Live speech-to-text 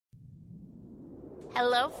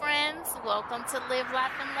Hello, friends. Welcome to Live,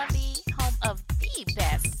 Laugh, and Lovey, home of the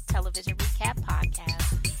best television recap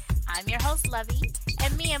podcast. I'm your host, Lovey,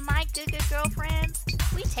 and me and my good girlfriends,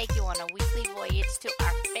 we take you on a weekly voyage to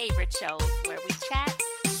our favorite shows where we chat,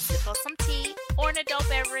 sip on some tea, or an adult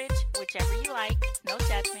beverage, whichever you like, no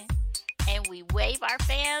judgment, and we wave our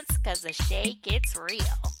fans because the shade gets real.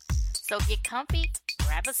 So get comfy,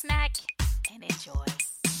 grab a snack, and enjoy.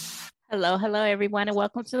 Hello, everyone, and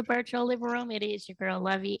welcome to the virtual living room. It is your girl,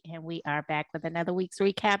 Lovey, and we are back with another week's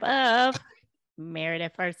recap of Married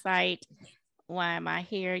at First Sight. Why am I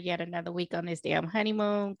here yet another week on this damn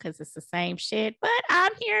honeymoon? Because it's the same shit, but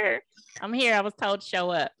I'm here. I was told to show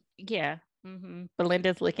up. Yeah.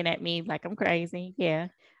 Belinda's looking at me like I'm crazy. Yeah.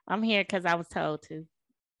 I'm here because I was told to.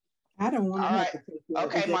 I don't want to have to take you.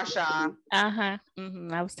 Okay, Marshawn. I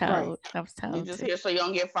was told. Right. I was told. You just here so you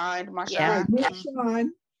don't get fined, Marshawn. Yeah. Marshawn.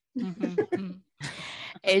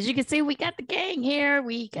 As you can see, we got the gang here.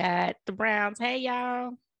 We got the Browns. Hey,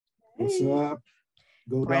 y'all. What's up?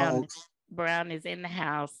 Go Dogs. Brown is in the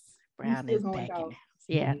house. Brown is back in the house.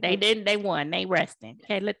 Yeah, Mm-hmm. they won. They resting.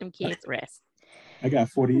 Okay, let them kids rest. I got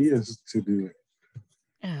 40 years to do it.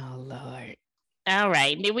 Oh, Lord. All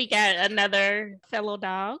right. Then we got another fellow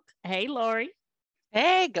dog. Hey, Lori.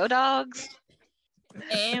 Hey, go Dogs.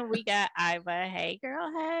 And we got Iva. Hey,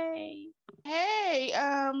 girl. Hey. Hey,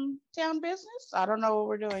 town business. I don't know what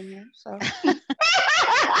we're doing here. So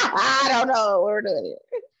I don't know what we're doing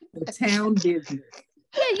here. The town business.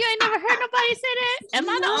 Yeah, you ain't never heard nobody say that? Am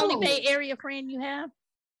I the No. only Bay Area friend you have?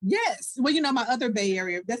 Yes. Well, you know, my other Bay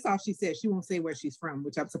Area, that's all she said. She won't say where she's from,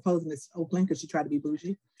 which I'm supposing is Oakland because she tried to be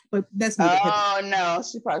bougie. But that's me. Oh, no.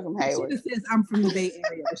 She's probably from She Hayward. just says I'm from the Bay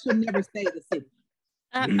Area, but she'll never say the city.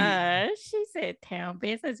 She said town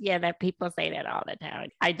business. Yeah, that people say that all the time.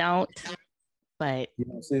 I don't, but You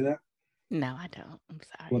don't say that? no, I don't. I'm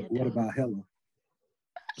sorry. What about Hella?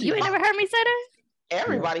 You ain't never heard me say that?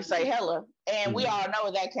 Everybody say hella. And we all know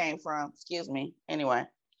where that came from. Excuse me. Anyway.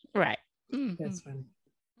 Right. That's funny.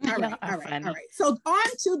 Y'all All are right. funny. So on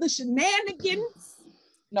to the shenanigans.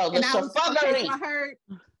 No, the And I safuggery. heard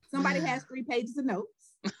somebody has 3 pages of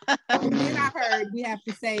notes. And then I heard we have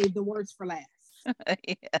to say the words for last.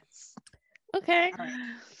 Yes. Okay. All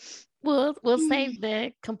right. We'll save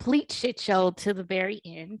the complete shit show to the very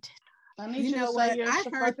end. I need You know to say what? your I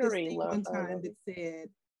heard this safuggery, thing one time that said,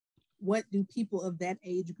 what do people of that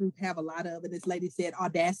age group have a lot of? And this lady said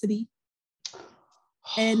audacity.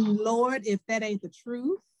 And Lord, if that ain't the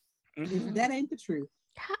truth, if that ain't the truth,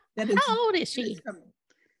 that is, How old is she?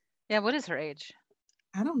 Yeah, what is her age?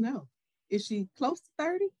 I don't know. Is she close to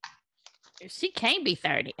 30? She can't be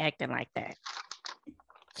 30 acting like that.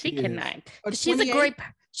 She She is. cannot. Or She's a 28?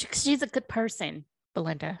 she's a good person,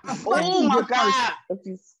 Belinda. A Oh fucking my good person. God.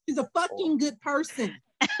 She's a fucking good person.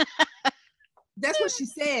 That's what she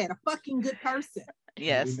said. A fucking good person.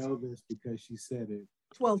 Yes. We know this because she said it.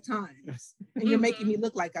 12 times. And you're making me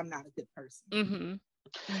look like I'm not a good person.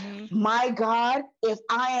 My God, if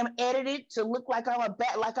I am edited to look like I'm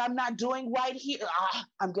like I'm not doing right here,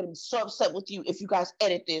 I'm gonna be so upset with you if you guys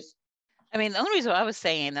edit this. I mean, the only reason I was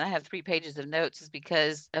saying that I have 3 pages of notes is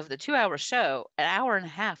because of the 2-hour show, an hour and a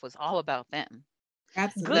half was all about them.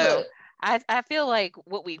 Absolutely. Good. I feel like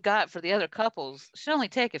what we got for the other couples should only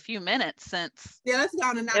take a few minutes since Yeah, let's go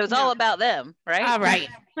on and knock it was them all out. about them, right? All right.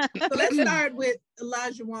 So let's start with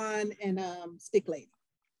Elijah Wan and Stick Lady.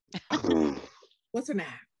 What's her name?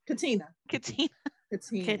 Katina. Katina.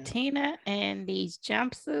 Katina and these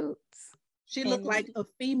jumpsuits. She looked like a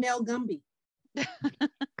female Gumby.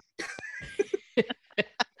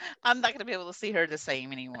 I'm not going to be able to see her the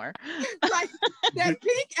same anymore. Like that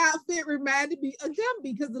pink outfit reminded me of Gumby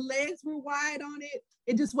because the legs were wide on it.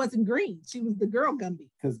 It just wasn't green. She was the girl Gumby.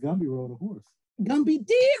 Because Gumby rode a horse. Gumby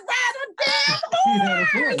did ride a damn She had a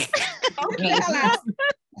horse. horse. Get the hell out.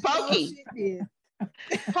 Pokey. Oh, she did.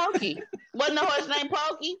 Pokey. Wasn't the horse named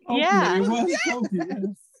Pokey? Yeah. It was Pokey,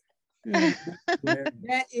 yes. Yeah,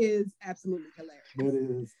 That is absolutely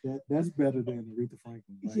hilarious. that's better than Aretha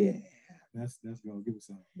Franklin. Right? Yeah. That's gonna give it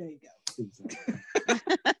something. There you go. Give it something.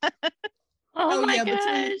 Oh my between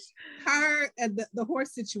gosh. her and the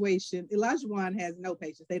horse situation, Elijah Wan has no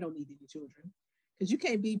patience. They don't need any children because you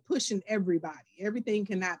can't be pushing everybody. Everything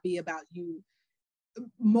cannot be about you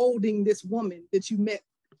molding this woman that you met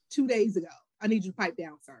 2 days ago. I need you to pipe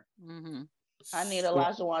down, sir. Mm-hmm. I need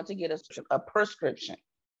Elijah Wan to get a prescription.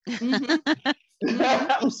 Mm-hmm.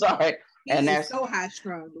 I'm sorry. He's And that's so high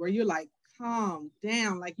strung where you're like, calm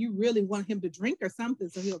down. Like you really want him to drink or something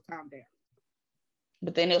so he'll calm down.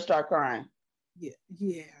 but then he'll start crying. Yeah.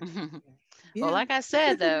 Yeah. Well, like I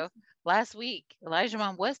said, though, last week, Elijah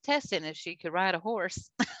Mom was testing if she could ride a horse.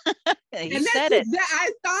 He And said it.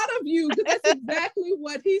 I thought of you because that's exactly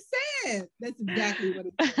what he said. That's exactly what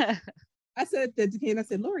he said. I said that to Ken. I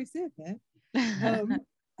said, Lori said that.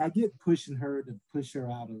 I get pushing her to push her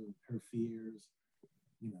out of her fears,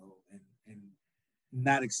 you know, and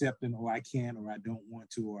not accepting, or I can't, or I don't want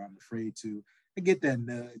to, or I'm afraid to. I get that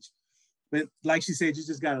nudge. But like she said, you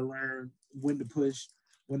just got to learn when to push,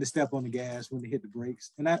 when to step on the gas, when to hit the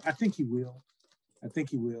brakes. And I think he will. I think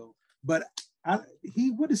he will. But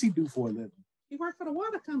what does he do for a living? He worked for the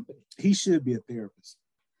water company. He should be a therapist.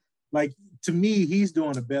 Like, to me, he's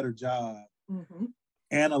doing a better job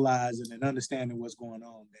analyzing and understanding what's going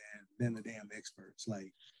on than the damn experts.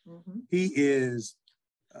 Like, he is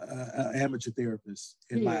an amateur therapist,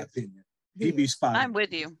 in my opinion. He'd be spot on. I'm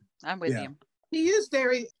with you. You. He is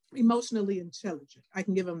very emotionally intelligent. I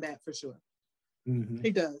can give him that for sure.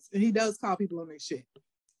 He does. And he does call people on their shit.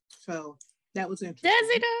 So that was interesting. Does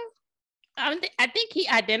he though? I think he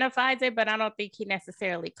identifies it, but I don't think he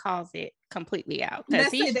necessarily calls it completely out.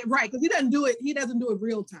 Let's say that, right, because he doesn't do it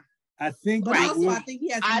real time. I think, but also I think he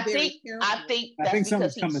has to be very careful. I think that's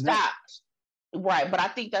because he stopped. Right, but I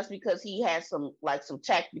think that's because he has some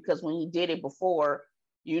tact, because when he did it before,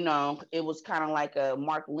 you know, it was kind of like a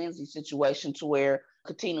Mark Lindsay situation to where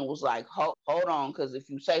Katina was like, hold on, because if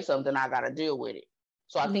you say something, I got to deal with it.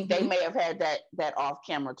 So I think they may have had that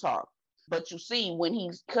off-camera talk. But you see, when he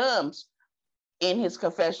comes in his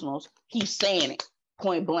confessionals, he's saying it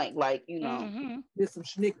point blank, like, you know. There's some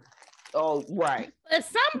schnicker. Oh, right. But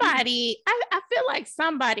somebody, I feel like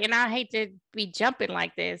somebody, and I hate to be jumping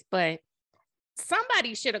like this, but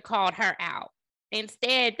somebody should have called her out.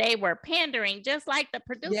 Instead, they were pandering, just like the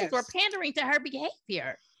producers were pandering to her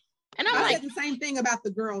behavior. And I said the same thing about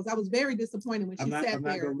the girls. I was very disappointed when she sat there. I'm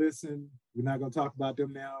not going to listen. We're not going to talk about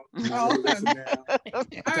them now. Talk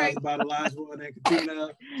about Elijah and Katina.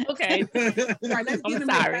 Okay. All right, let's get them in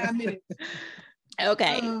 5 minutes.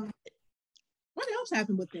 Okay. What else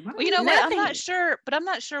happened with them? Well, you know what? I'm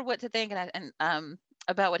not sure what to think and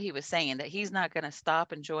about what he was saying, that he's not going to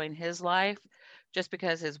stop enjoying his life just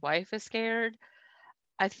because his wife is scared.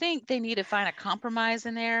 I think they need to find a compromise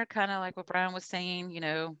in there, kind of like what Brian was saying, you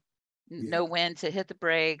know, know when to hit the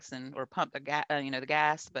brakes or pump the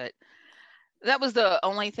gas. But that was the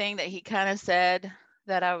only thing that he kind of said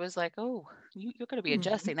that I was like, oh, you're going to be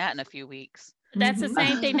adjusting that in a few weeks. That's the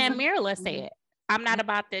same thing that Mirla said. I'm not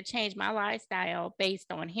about to change my lifestyle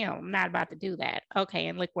based on him. I'm not about to do that. Okay,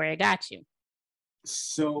 and look where it got you.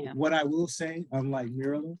 So what I will say, unlike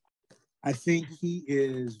Mirla, I think he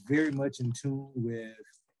is very much in tune with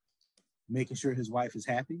making sure his wife is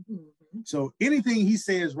happy. So anything he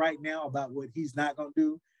says right now about what he's not going to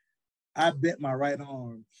do, I bet my right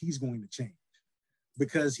arm he's going to change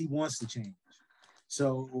because he wants to change.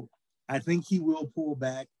 So I think he will pull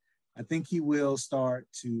back. I think he will start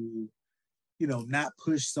to, you know, not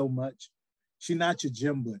push so much. She's not your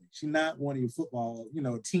gym buddy. She's not one of your football, you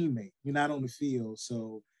know, teammate. You're not on the field.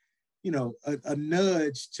 So, you know, a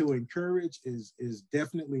nudge to encourage is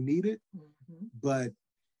definitely needed, but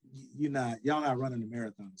y'all not running a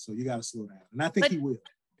marathon, so you got to slow down. And I think he will.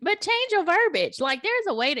 But change your verbiage. Like, there's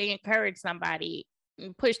a way to encourage somebody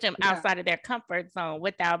and push them outside of their comfort zone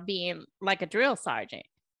without being like a drill sergeant.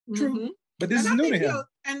 True. But this is new to him.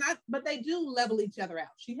 But they do level each other out.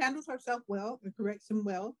 She handles herself well and corrects him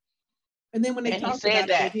well. And then when they talk about it,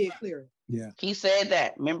 they did clear it. Yeah. He said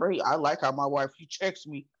that. Remember, I like how my wife, he checks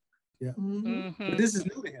me. Yeah. But this is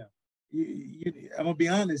new to him. I'm going to be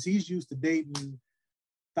honest. He's used to dating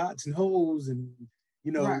thoughts and hoes and,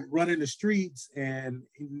 you know, running the streets and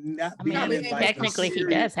not being in like technically he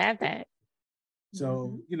does have that.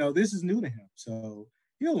 So, you know, this is new to him. So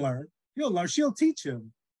he'll learn. She'll teach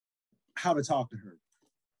him how to talk to her.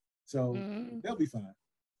 So they'll be fine.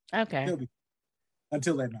 Okay.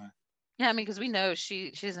 Until they're not. Yeah, I mean, because we know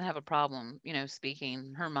she doesn't have a problem, you know,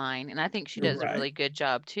 speaking her mind. And I think she does a really good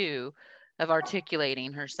job, too, of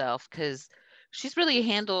articulating herself, because she's really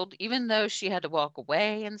handled, even though she had to walk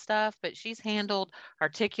away and stuff, but she's handled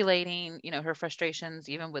articulating, you know, her frustrations,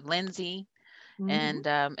 even with Lindsay and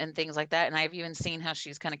things like that. And I've even seen how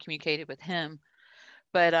she's kind of communicated with him.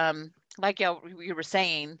 But like you were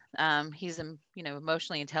saying, he's, you know,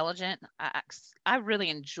 emotionally intelligent. I really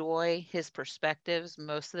enjoy his perspectives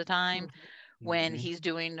most of the time when he's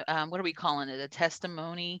doing, what are we calling it? A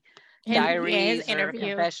testimony, diaries, or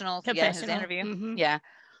confessionals. Yeah, his interview. Yeah,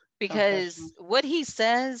 because what he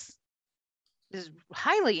says is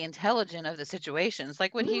highly intelligent of the situations.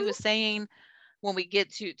 Like what he was saying when we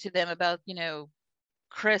get to them about, you know,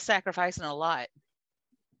 Chris sacrificing a lot.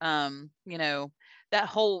 You know, that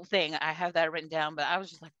whole thing, I have that written down, but I was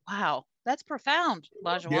just like, wow, that's profound,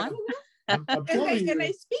 Lajuan. I'm telling you. And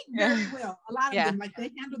they speak very well. A lot of them, like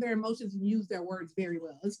they handle their emotions and use their words very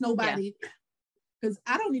well. It's nobody, because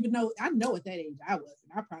I don't even know. I know at that age I was,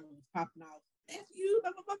 and I probably was popping off. F you,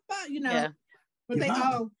 blah, blah, blah, blah, you know. Yeah. But they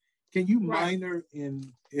all. Can you minor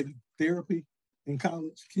in therapy in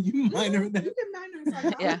college? Can you minor in that? You can minor in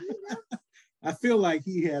psychology. Yeah. I feel like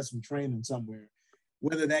he has some training somewhere,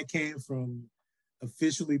 whether that came from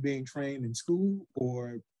officially being trained in school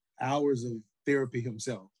or hours of therapy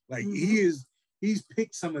himself. Like he's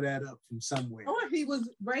picked some of that up from somewhere. Or he was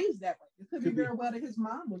raised that way. It could be very well that his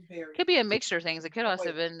mom was very. Could be a mixture of things. It could also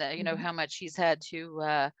have been that, how much he's had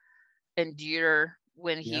to endure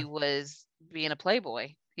when he was being a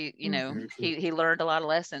playboy. He, he learned a lot of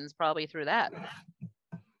lessons probably through that.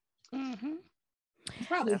 Mm-hmm.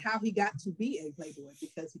 Probably how he got to be a playboy,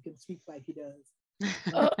 because he can speak like he does.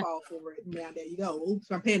 Fall for it. Now there you go. Oops,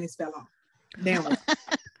 my panties fell off. Damn.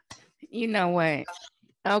 You know what?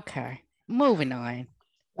 Okay, moving on.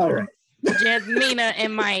 All right. Jasmina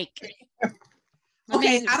and Mike.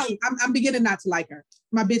 Okay, I'm beginning not to like her.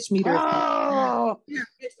 My bitch meter. Oh, yeah,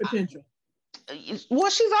 bitch potential. Well,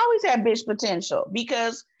 she's always had bitch potential,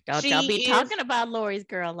 because don't y'all be talking about Lori's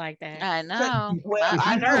girl like that. I know. Well,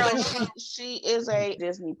 I know she is a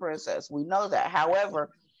Disney princess. We know that. However,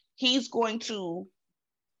 he's going to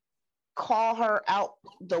call her out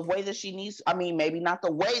the way that she needs. I mean, maybe not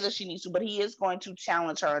the way that she needs to, but he is going to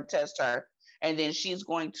challenge her and test her, and then she's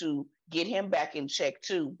going to get him back in check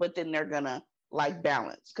too. But then they're gonna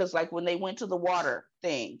balance, because when they went to the water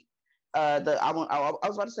thing, I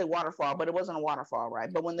was about to say waterfall, but it wasn't a waterfall,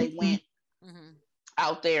 right? But when they went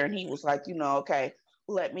out there, and he was like, okay,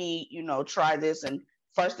 let me, try this. And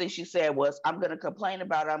first thing she said was, I'm going to complain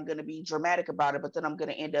about it. I'm going to be dramatic about it, but then I'm going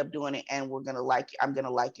to end up doing it, and I'm going to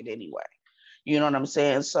like it anyway. You know what I'm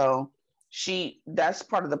saying? So that's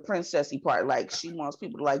part of the princessy part. Like, she wants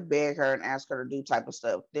people to beg her and ask her to do type of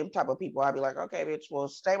stuff. Them type of people, I'll be like, okay, bitch, well,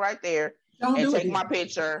 stay right there and take my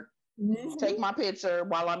picture. Take my picture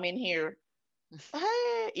while I'm in here.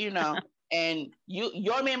 Hey, and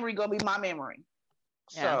your memory gonna be my memory.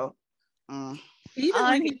 So even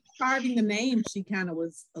when he was carving the name, she kind of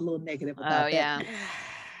was a little negative about that. Yeah.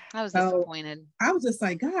 I was disappointed. I was just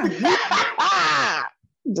like, God.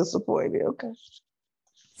 Disappointed. Okay.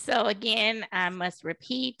 So again, I must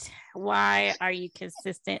repeat, why are you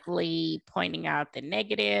consistently pointing out the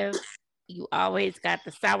negative? You always got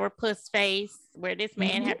the sourpuss face, where this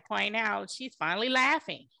man had to point out she's finally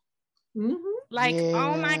laughing. Oh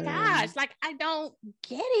my gosh, I don't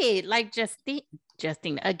get it.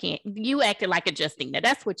 Justina, again, you acted like a Justina.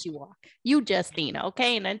 That's what you are. You Justina,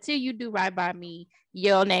 okay? And until you do right by me,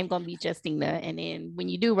 your name gonna be Justina. And then when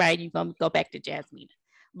you do right, you're gonna go back to Jasmina.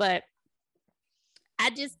 But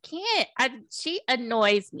I just can't. She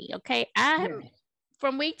annoys me, okay?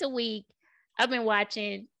 From week to week, I've been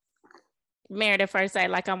watching Married at First Sight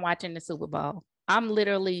like I'm watching the Super Bowl. I'm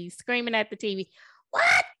literally screaming at the TV,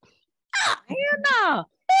 what? Oh, hell no,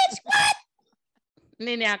 bitch, what? And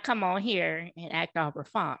then I come on here and act all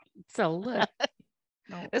refined. So look.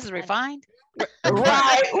 This is refined?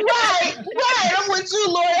 Right. I'm with you,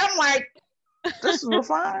 Lori. I'm like, this is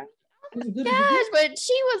refined. Gosh, but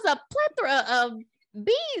she was a plethora of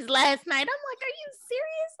bees last night. I'm like, are you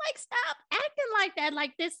serious? Stop acting like that.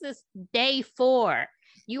 This is day 4.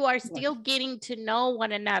 You are still getting to know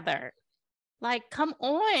one another. Come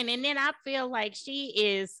on. And then I feel like she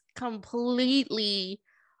is completely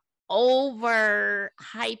over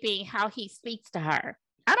hyping how he speaks to her.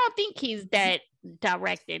 I don't think he's that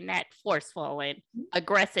direct and that forceful and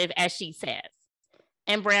aggressive as she says.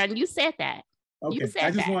 And Brown, you said that. Okay. You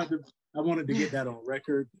said I wanted to get that on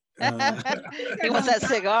record. He wants that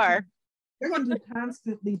cigar. They're going to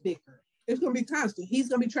constantly bicker. It's going to be constant. He's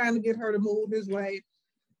going to be trying to get her to move his way.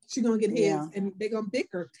 She's going to get his, and they're going to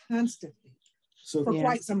bicker constantly for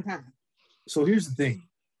quite some time. So here's the thing.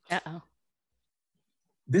 Uh-oh.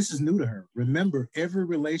 This is new to her. Remember, every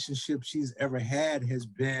relationship she's ever had has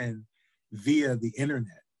been via the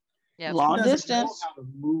internet. Yeah, long distance. Know how to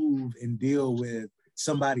move and deal with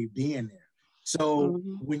somebody being there. So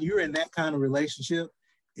when you're in that kind of relationship,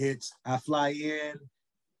 it's I fly in,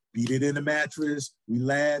 beat it in the mattress, we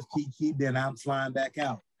laugh, kiki, then I'm flying back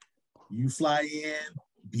out. You fly in,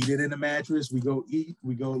 beat it in the mattress, we go eat,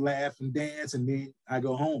 we go laugh and dance, and then I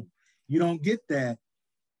go home. You don't get that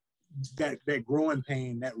growing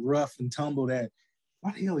pain, that rough and tumble, that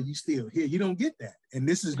why the hell are you still here? You don't get that. And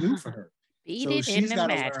this is new for her. Beat it in the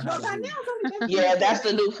mattress. Yeah, that's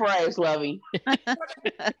the new phrase, Lovey.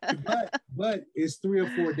 but it's 3 or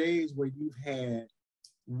 4 days where you've had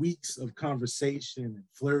weeks of conversation and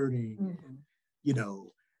flirting, and,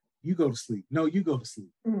 you go to sleep. No, you go to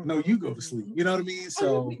sleep. No, you go to sleep. You know what I mean?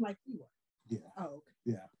 So like we were. Yeah. Oh, okay.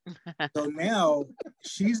 Yeah. So now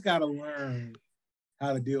she's got to learn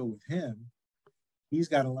how to deal with him. He's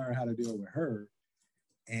got to learn how to deal with her.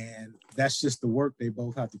 And that's just the work they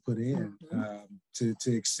both have to put in to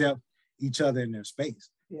accept each other in their space.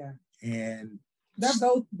 Yeah. And they're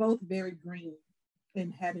both very green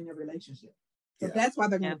in having a relationship. So that's why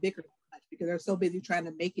they're going to bicker so much, because they're so busy trying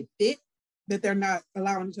to make it fit that they're not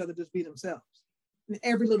allowing each other to just be themselves. And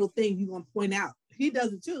every little thing you're going to point out. He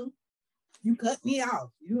does it too. You cut me off.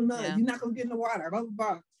 You know, you're not going to get in the water. Blah, blah,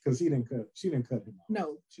 blah. Because she didn't cut him off.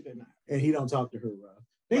 No, she did not. And he don't talk to her,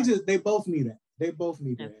 rough. They both need that. They both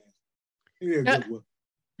need that.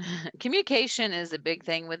 Communication is a big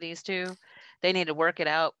thing with these two. They need to work it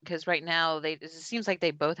out, because right now it seems like they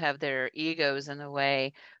both have their egos in the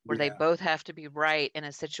way where they both have to be right in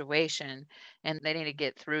a situation, and they need to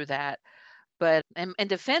get through that. But in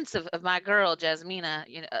defense of my girl, Jasmina,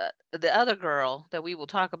 the other girl that we will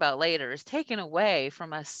talk about later is taken away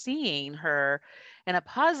from us seeing her in a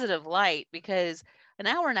positive light, because an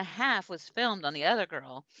hour and a half was filmed on the other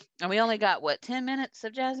girl, and we only got 10 minutes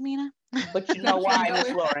of Jasmina. But you know why,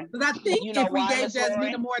 Miss Lauren? But I think if we gave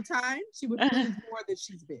Jasmina more time, she would prove more that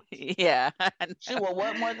she's bitch. Yeah. She will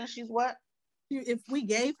what more than she's what? If we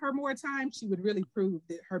gave her more time, she would really prove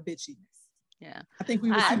that her bitchiness. Yeah. I think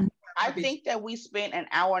we would. I think that we spent an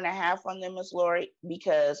hour and a half on them, Miss Lori,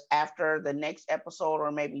 because after the next episode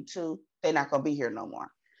or maybe two, they're not going to be here no more.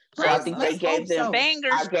 So I think they gave them.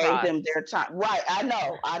 I gave them their time. Right.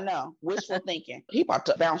 I know. Wishful thinking. He about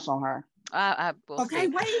to bounce on her. I will see.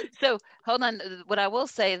 Wait. So hold on. What I will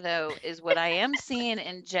say though is what I am seeing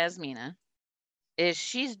in Jasmina is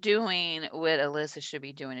she's doing what Alyssa should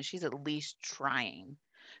be doing, and she's at least trying.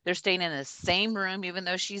 They're staying in the same room, even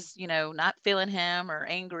though she's, not feeling him or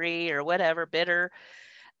angry or whatever, bitter.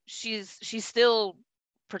 She's still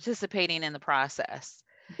participating in the process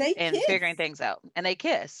and figuring things out. And they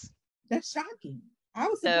kiss. That's shocking. I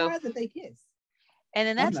was surprised that they kiss. And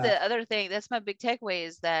then that's the other thing. That's my big takeaway,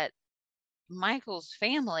 is that Michael's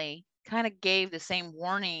family kind of gave the same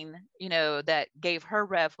warning, that gave her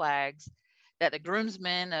red flags that the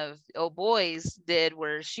groomsmen of old boys did,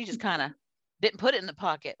 where she just kind of didn't put it in the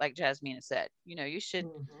pocket, like Jasmina said. You should.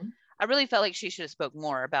 I really felt like she should have spoke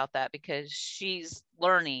more about that, because she's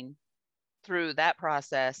learning through that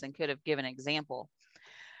process and could have given an example.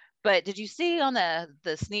 But did you see on the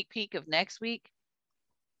sneak peek of next week?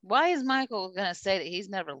 Why is Michael going to say that he's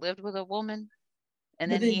never lived with a woman,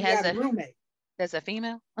 and then he has a roommate that's a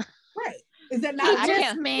female? Right? Is that not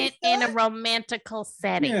just meant in a romantical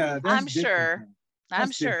setting? Yeah, I'm sure.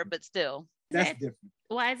 I'm sure, but still, that's different.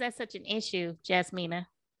 Why is that such an issue, Jasmina?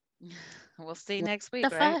 We'll see next week. The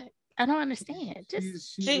fuck? I don't understand.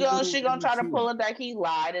 She gonna try to pull it like he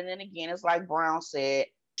lied, and then again, it's like Brown said.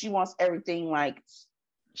 She wants everything like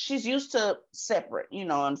she's used to separate,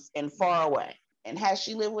 and far away. And has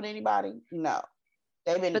she lived with anybody? No.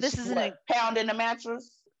 They've been pounding the mattress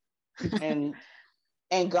and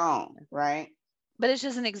gone, right? But it's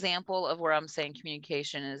just an example of where I'm saying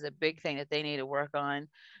communication is a big thing that they need to work on,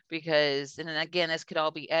 because, and then again, this could all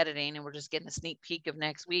be editing and we're just getting a sneak peek of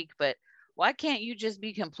next week, but why can't you just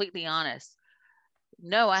be completely honest?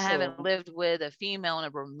 No, I haven't lived with a female in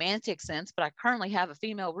a romantic sense, but I currently have a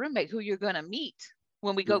female roommate who you're going to meet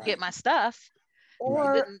when we go get my stuff.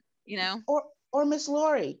 Or Miss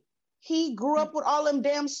Lori, he grew up with all them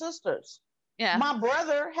damn sisters. Yeah. My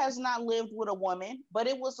brother has not lived with a woman, but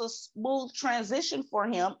it was a smooth transition for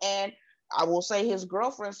him. And I will say his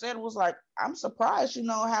girlfriend said, was like, I'm surprised,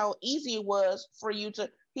 how easy it was for you to,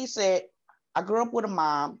 he said, I grew up with a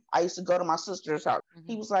mom. I used to go to my sister's house.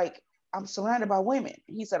 He was like, I'm surrounded by women.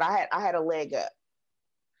 He said, I had a leg up.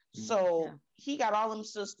 So he got all them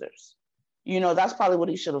sisters. That's probably what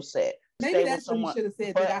he should have said. Maybe that's what he should have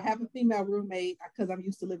said, that I have a female roommate because I'm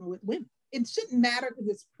used to living with women. It shouldn't matter because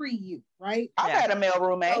it's pre-you, right? I've had a male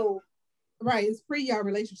roommate. So, right, it's pre-y'all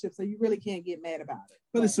relationship, so you really can't get mad about it.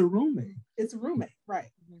 But it's a roommate. It's a roommate, right.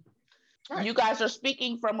 Right. You guys are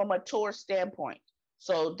speaking from a mature standpoint.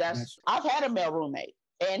 So that's I've had a male roommate,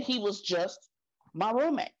 and he was just my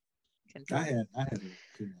roommate. I had a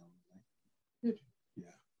female roommate.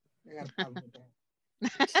 Yeah. I got a problem with that.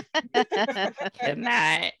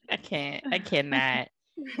 I cannot.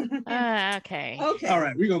 Okay. All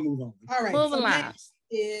right, we're gonna move on. All right, move along. Next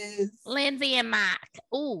is Lindsay and Mike.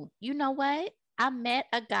 Oh, you know what? I met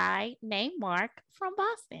a guy named Mark from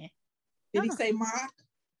Boston. Did he say Mark?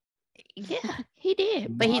 Yeah, he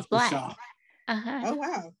did, but he's black. Oh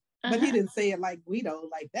wow. But he didn't say it like Guido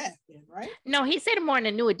like that, then, right? No, he said it more in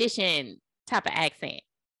a New Edition type of accent.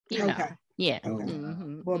 Okay. Yeah.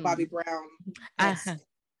 Okay. Or Bobby Brown. Okay.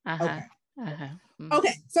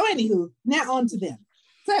 Okay. So anywho, now on to them.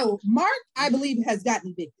 So Mark, I believe, has gotten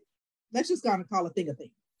evicted. Let's just go and call a thing a thing.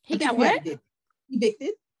 He got what?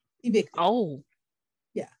 Evicted. Oh.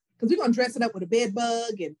 Yeah. Because we're gonna dress it up with a bed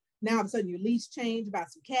bug, and now all of a sudden your lease changed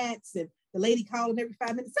about some cats, and the lady calling every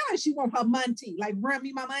 5 minutes. Sounds like she want her money, like run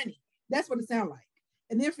me my money. That's what it sounds like.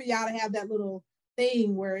 And then for y'all to have that little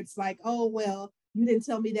thing where it's like, oh well, you didn't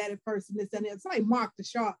tell me that at first, and this and that. It's like Mark the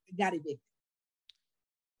Shark got evicted.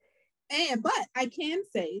 But I can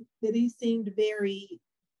say that he seemed very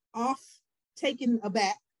taken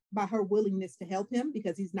aback by her willingness to help him,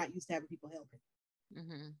 because he's not used to having people help him.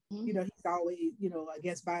 Mm-hmm. You know, he's always, I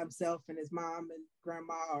guess by himself, and his mom and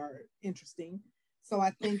grandma are interesting. So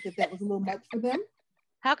I think that was a little much for them.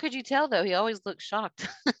 How could you tell though? He always looks shocked.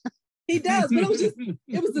 He does, but it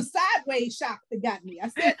was the sideways shock that got me. I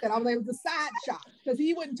said that. I was like, it was a side shock, because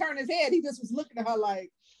he wouldn't turn his head. He just was looking at her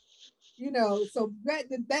like, so that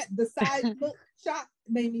the side look shock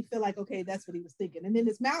made me feel like, okay, that's what he was thinking. And then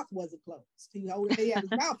his mouth wasn't closed. He had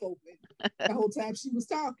his mouth open the whole time she was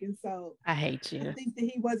talking. So I hate you. I think that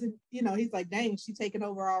he wasn't, he's like, dang, she taking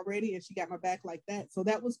over already, and she got my back like that. So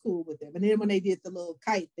that was cool with him. And then when they did the little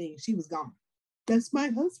kite thing, she was gone. That's my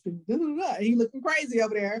husband. Blah, blah, blah. He looking crazy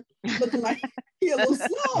over there, looking like he a little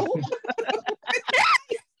slow.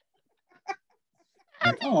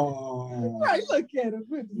 Oh, right, look at him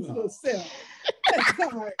with his little self.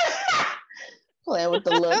 Playing with the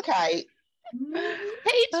little kite.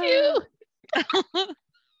 Hate you.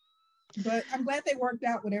 But I'm glad they worked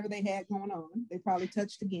out whatever they had going on. They probably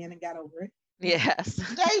touched again and got over it. Yes,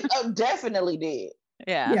 they definitely did.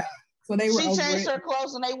 Yeah. So she changed her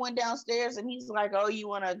clothes and they went downstairs, and he's like, "Oh, you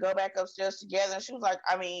want to go back upstairs together?" And she was like,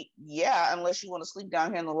 "I mean, yeah, unless you want to sleep down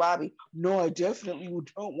here in the lobby." "No, I definitely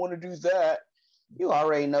don't want to do that." You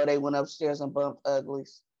already know they went upstairs and bumped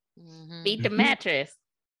uglies. Mm-hmm. Beat the mattress.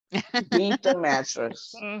 Beat the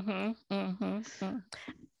mattress. I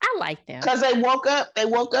like them because they woke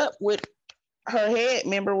up with her head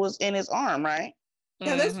member was in his arm, right?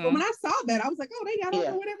 Yeah, that's when I saw that, I was like, oh, they got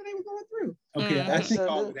over whatever they were going through. Okay, I think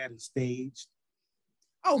all of that is staged.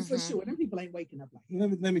 Oh, for sure. Them people ain't waking up like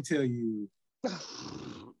that. Let me tell you,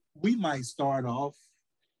 we might start off,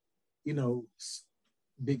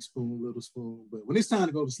 big spoon, little spoon, but when it's time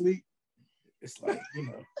to go to sleep, it's like,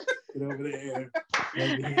 get over there.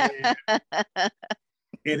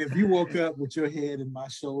 And if you woke up with your head in my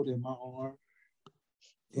shoulder and my arm,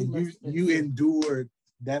 and you endured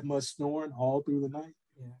that much snoring all through the night,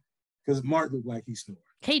 because Mark looked like he snores.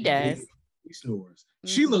 He does. He snores.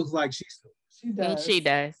 She looks like she snores. She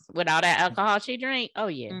does. With all that alcohol she drink. Oh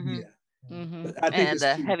yeah. And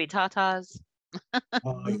the heavy tatas.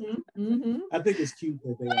 I think it's cute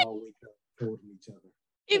that they all wake up holding each other.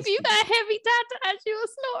 If you got heavy tatas, you'll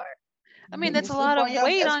snore. I mean, that's a lot of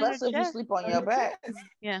weight on your chest. Especially if you sleep on your back.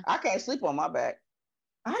 Yeah. I can't sleep on my back.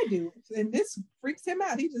 I do. And this freaks him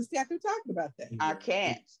out. He just got through talking about that. I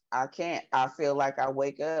can't. I feel like I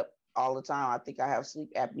wake up all the time. I think I have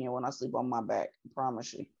sleep apnea when I sleep on my back. I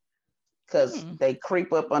promise you. Because they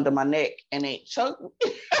creep up under my neck and they choke me.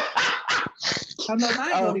 Oh, no,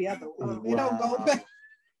 mine go the other way. They don't go back.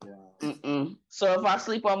 So if I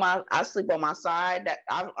sleep on my side. That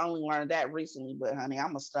I've only learned that recently, but honey,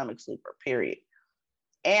 I'm a stomach sleeper, period.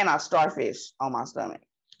 And I starfish on my stomach.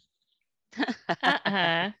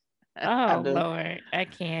 Oh Lord, I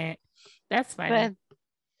can't. That's funny.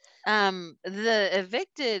 But the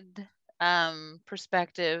evicted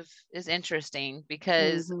perspective is interesting,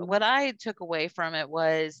 because what I took away from it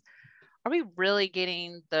was, are we really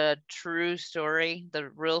getting the true story, the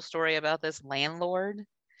real story about this landlord?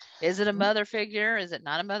 Is it a mother figure? Is it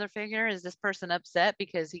not a mother figure? Is this person upset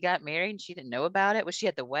because he got married and she didn't know about it? Was she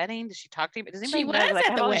at the wedding? Did she talk to him? Does anybody know?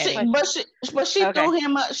 At the wedding. But she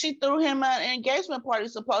threw him an engagement party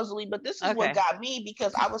supposedly. But this is what got me,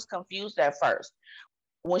 because I was confused at first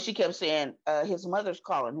when she kept saying his mother's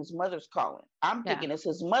calling. I'm thinking it's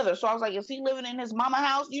his mother. So I was like, is he living in his mama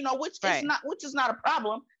house? Which is not a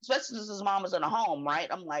problem, especially since his mom is in a home, right?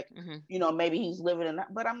 I'm like, maybe he's living in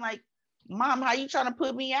that. But I'm like, Mom, how you trying to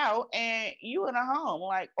put me out and you in a home?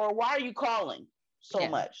 Like, or why are you calling so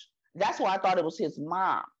much? That's why I thought it was his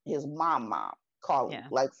mom calling,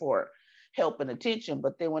 like for help and attention.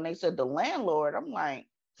 But then when they said the landlord, I'm like,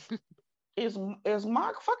 is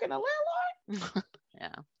Mark fucking a landlord?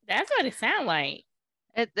 Yeah, that's what it sounds like.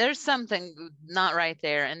 There's something not right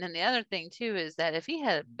there. And then the other thing too is that if he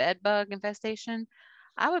had a bed bug infestation,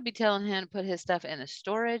 I would be telling him to put his stuff in the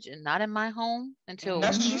storage and not in my home until.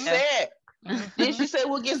 That's what she said. Then she said,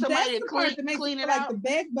 "We'll get somebody to clean it out." The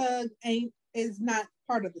bed bug is not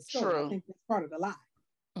part of the story. True. I think that's part of the lie.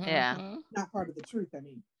 Yeah. Not part of the truth, I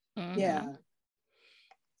mean. Yeah.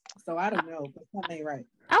 So I don't know, but something ain't right.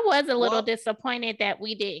 I was a little disappointed that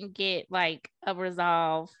we didn't get like a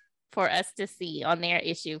resolve for us to see on their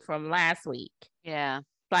issue from last week. Yeah.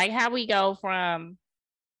 Like how we go from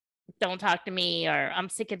don't talk to me or I'm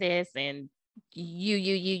sick of this and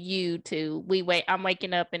you to I'm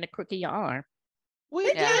waking up in the crook of your arm. They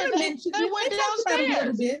went downstairs.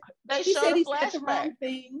 They showed a flashback.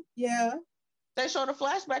 Yeah. They showed a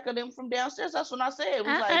flashback of them from downstairs. That's what I said. It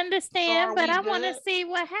was I understand, but I want to see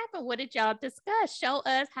what happened. What did y'all discuss? Show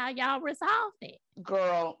us how y'all resolved it.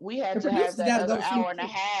 Girl, we had to have that other hour and a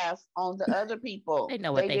half on the other people. They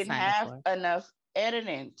know what they didn't have enough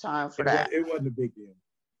editing time for that. It wasn't a big deal.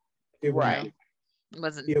 It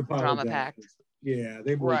wasn't drama packed. Yeah,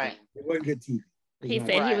 they were. Right. It wasn't good TV. He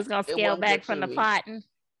said he was going to scale back from the fighting.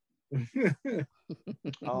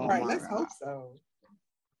 Let's hope so.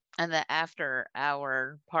 And the after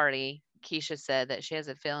hour party, Keisha said that she has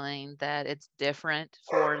a feeling that it's different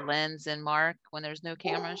for Linz and Mark when there's no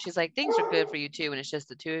camera. She's like, things are good for you too when it's just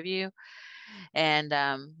the two of you. And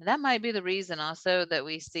that might be the reason also that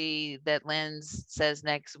we see that Linz says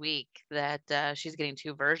next week that she's getting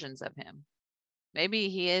two versions of him. Maybe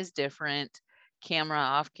he is different camera,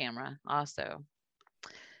 off camera also.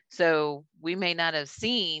 So we may not have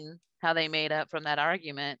seen how they made up from that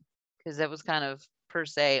argument because it was kind of per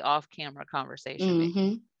se off camera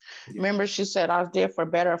conversation. Remember she said I was there for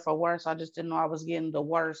better or for worse. I just didn't know I was getting the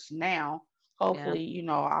worse now. Hopefully,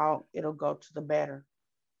 it'll go to the better.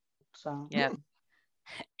 So and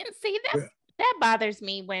see that bothers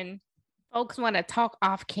me when folks want to talk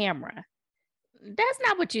off camera. That's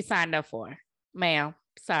not what you signed up for, ma'am,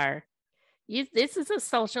 sir. This is a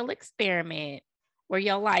social experiment where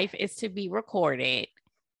your life is to be recorded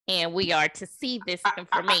and we are to see this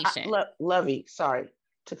information. Lovey, sorry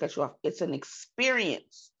to cut you off. It's an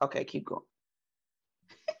experience. Okay, keep going.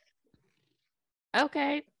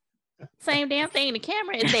 Okay. Same damn thing. The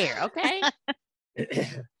camera is there, okay?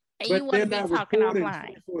 And you want to be talking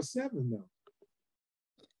offline. 24/7 though.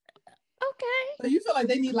 Okay. So you feel like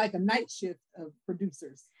they need like a night shift of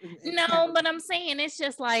producers? No, but I'm saying it's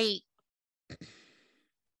just like,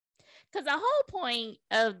 because the whole point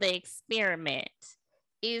of the experiment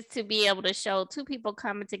is to be able to show two people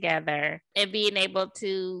coming together and being able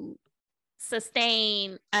to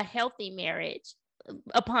sustain a healthy marriage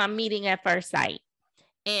upon meeting at first sight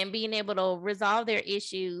and being able to resolve their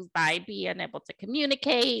issues by being able to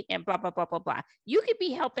communicate and blah, blah, blah, blah, blah. You could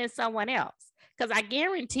be helping someone else because I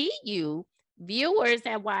guarantee you viewers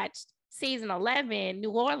that watched season 11,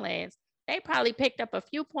 New Orleans, they probably picked up a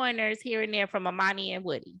few pointers here and there from Amani and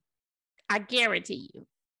Woody. I guarantee you.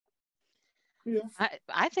 Yeah.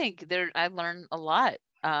 I think I learned a lot,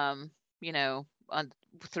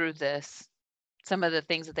 through this. Some of the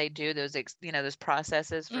things that they do, those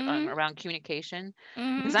processes for, around communication,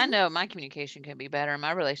 because I know my communication can be better in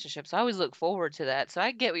my relationships. So I always look forward to that. So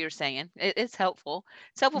I get what you're saying. It's helpful.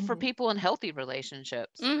 It's helpful for people in healthy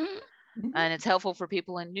relationships, and it's helpful for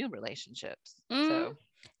people in new relationships. So,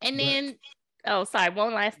 and then, sorry,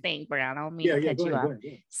 one last thing, Brown. I don't mean to cut you off.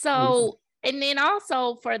 So. And then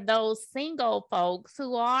also for those single folks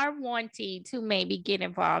who are wanting to maybe get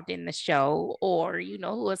involved in the show or,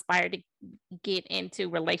 who aspire to get into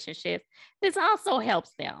relationships, this also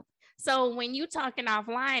helps them. So when you're talking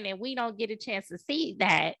offline and we don't get a chance to see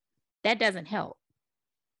that doesn't help.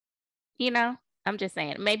 I'm just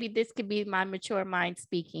saying, maybe this could be my mature mind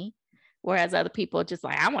speaking, whereas other people are just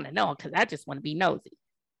like, I want to know because I just want to be nosy.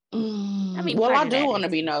 I do want to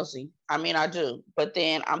be nosy. I do. But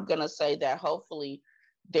then I'm going to say that hopefully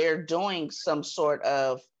they're doing some sort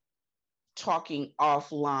of talking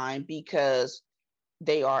offline because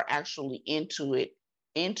they are actually into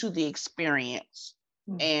the experience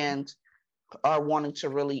and are wanting to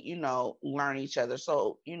really, learn each other.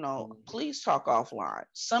 So, please talk offline.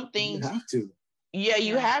 Some things. You have to. Yeah,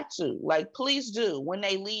 you have to. Like, please do. When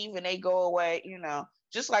they leave and they go away,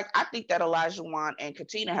 just like I think that Elijah Wan and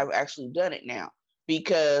Katina have actually done it now,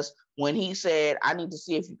 because when he said, I need to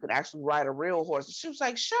see if you can actually ride a real horse, she was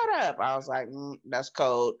like, shut up. I was like, that's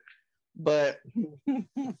cold. But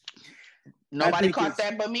nobody caught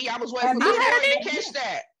that but me. I was waiting for to catch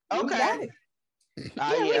that. Okay.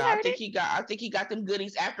 I think he got them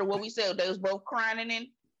goodies after what we said. They was both crying in.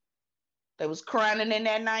 They was crying in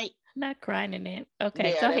that night. Not crying in it.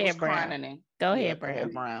 Okay, go ahead, Brown. Go ahead,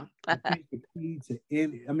 Brown. I think the key to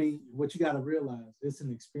what you got to realize, it's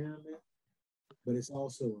an experiment, but it's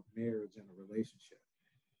also a marriage and a relationship.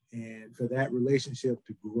 And for that relationship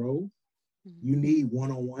to grow, you need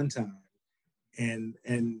one-on-one time. And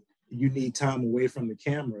you need time away from the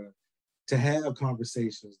camera to have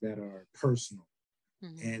conversations that are personal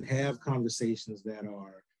and have conversations that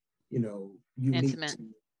are, you know, unique.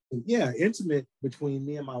 Intimate between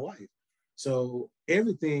me and my wife. So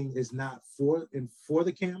everything is not for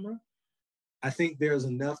the camera. I think there's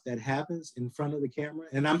enough that happens in front of the camera.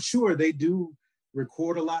 And I'm sure they do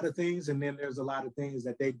record a lot of things. And then there's a lot of things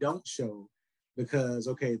that they don't show because,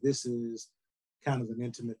 okay, this is kind of an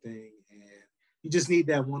intimate thing. And you just need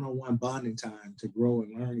that one-on-one bonding time to grow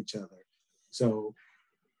and learn each other. So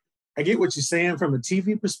I get what you're saying from a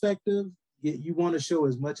TV perspective. You want to show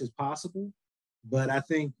as much as possible. But I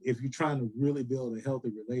think if you're trying to really build a healthy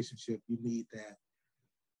relationship, you need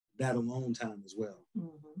that alone time as well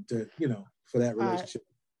to, you know, for that relationship.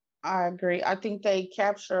 I agree. I think they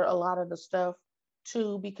capture a lot of the stuff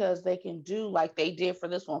too, because they can do like they did for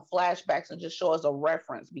this one, flashbacks, and just show us a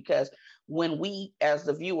reference. Because when we, as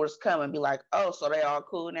the viewers, come and be like, oh, so they all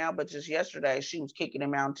cool now, but just yesterday she was kicking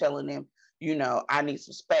him out and telling him, you know, I need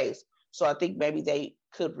some space. So I think maybe they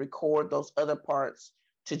could record those other parts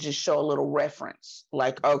to just show a little reference,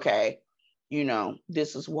 like, okay, you know,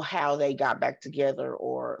 this is how they got back together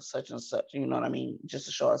or such and such, you know what I mean? Just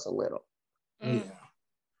to show us a little. Yeah.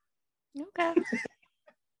 Okay.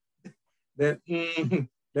 That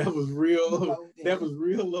was real. Loaded. That was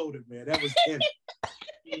real loaded, man. That was heavy.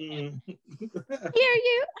 Hear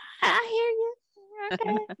you. I hear you.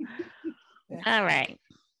 Okay. All right.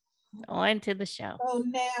 On to the show. Oh,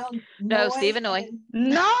 now no, Stephen Noy.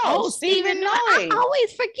 No, Stephen Noy. I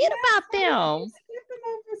always forget about them.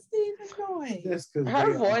 That's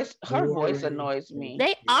her voice annoys me.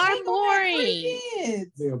 They are boring.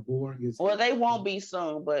 They are boring. Well, they won't be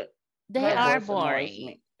soon, but they are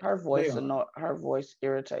boring. Her voice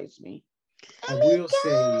irritates me. I will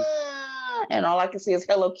say, and all I can see is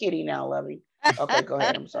Hello Kitty now, Lovey. Okay, go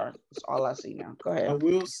ahead. I'm sorry. That's all I see now. Go ahead. I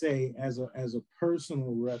will say, as a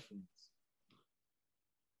personal reference,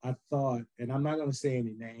 I thought, and I'm not going to say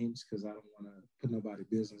any names because I don't want to put nobody's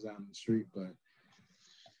business out in the street, but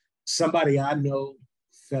somebody I know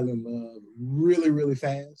fell in love really, really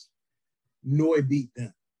fast. Noy beat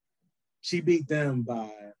them. She beat them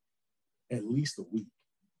by at least a week.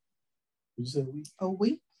 Did you say a week? A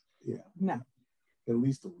week? Yeah. No. At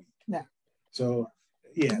least a week. No. So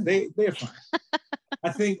yeah, they're fine.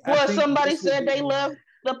 I think. Well, somebody said they love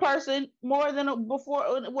the person more than before.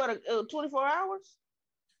 24 hours?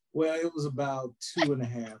 Well, it was about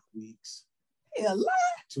 2.5 weeks. A lot.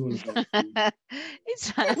 2.5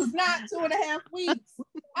 weeks. It was not 2.5 weeks.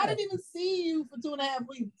 I didn't even see you for 2.5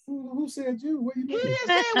 weeks. Who said you? What you mean? He didn't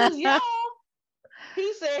say it was y'all.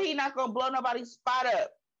 He said he not gonna blow nobody's spot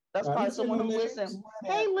up. That's probably someone who listens.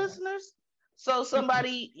 Hey, listeners. So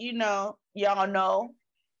somebody, you know, y'all know,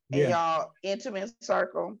 in y'all intimate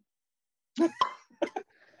circle,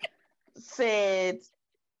 said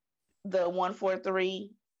the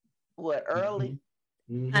 143, early?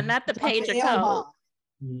 Mm-hmm. And not the pager code.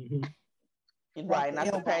 Mm-hmm. Right, not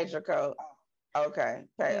the pager code. Okay,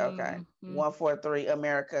 okay. 143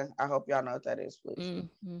 America. I hope y'all know what that is, please.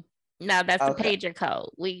 Mm-hmm. No, that's the pager code.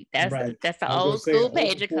 That's the old school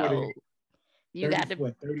pager code. You got to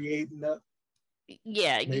 38 and up.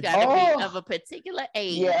 Yeah, you got to be of a particular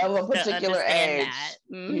age. Yeah, of a particular age.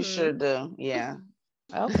 Mm-hmm. You sure do. Yeah.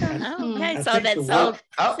 Okay. Okay. So that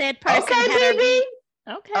said person. Okay, baby.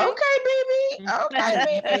 Okay. Okay, baby.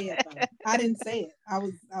 Okay, baby. I didn't say it. I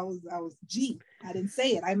was G. I didn't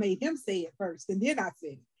say it. I made him say it first, and then I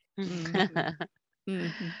said it. Mm-hmm.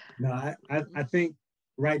 Mm-hmm. No, I think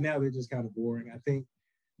right now they're just kind of boring. I think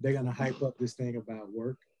they're gonna hype up this thing about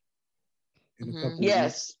work in a couple of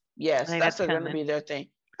weeks. Yes, that's going to be their thing.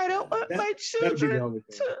 I don't want my children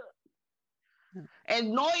to.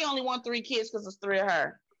 And Noy only want 3 kids because it's 3 of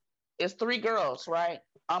her. It's 3 girls, right?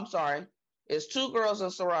 I'm sorry. It's 2 girls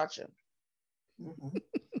and Sriracha. Mm-hmm.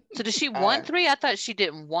 So does she want 3? I thought she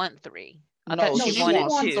didn't want 3. I thought she wanted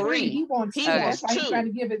 2. He wants 2. That's why he's trying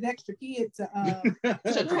to give his extra kid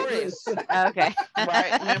to Chris. Okay.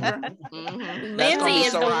 Right, remember? Mm-hmm. Lindsay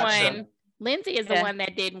is the one. Lindsay is the one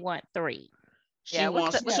that didn't want 3. She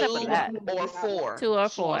wants 2 or 4. 2 or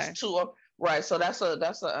 4. Right. So that's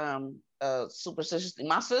a superstitious thing.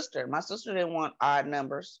 My sister didn't want odd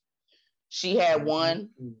numbers. She had 1,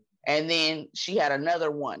 and then she had another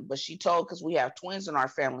 1. But she told, because we have twins in our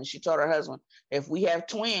family, she told her husband, if we have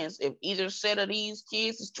twins, if either set of these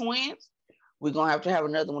kids is twins, we're gonna have to have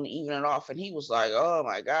another one to even it off. And he was like, oh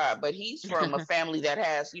my God. But he's from a family that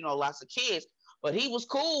has, lots of kids. But he was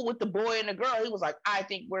cool with the boy and the girl. He was like, I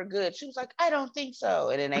think we're good. She was like, I don't think so.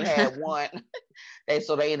 And then they had 1.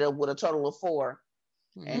 So they ended up with a total of 4.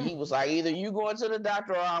 And he was like, either you going to the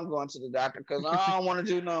doctor or I'm going to the doctor because I don't want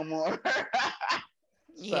to do no more.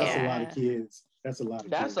 That's a lot of kids. That's a lot.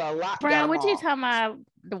 Brown, what you talking about?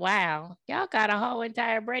 Wow, y'all got a whole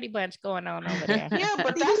entire Brady Bunch going on over there. Yeah,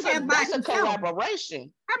 but that's a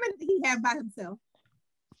collaboration. How many did he have by himself?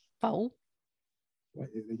 4. Well, there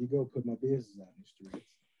you go. Put my business out in the streets.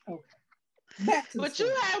 Okay. But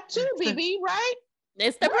you have 2, BB, right?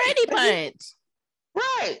 It's the Brady Bunch.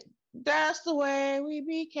 Right. That's the way we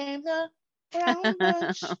became the Brown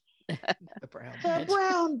Bunch. The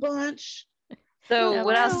Brown Bunch. So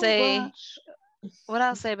what I'll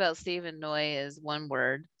say about Stephen Noy is one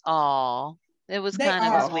word. Aw. It was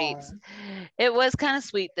kind of sweet. It was kind of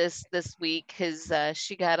sweet this week because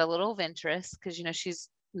she got a little adventurous because she's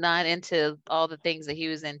not into all the things that he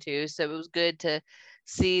was into. So it was good to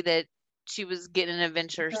see that she was getting an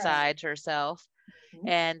adventure side to herself.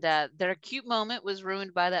 And their cute moment was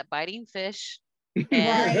ruined by that biting fish.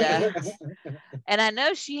 And and I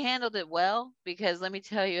know she handled it well because let me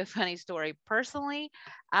tell you a funny story. Personally,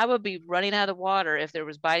 I would be running out of water if there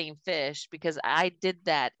was biting fish because I did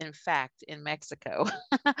that, in fact, in Mexico.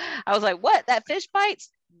 I was like, what? That fish bites?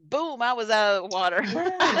 Boom, I was out of water.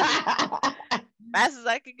 Fast as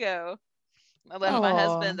I could go. I left my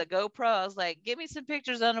husband the GoPro. I was like, give me some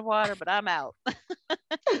pictures underwater, but I'm out.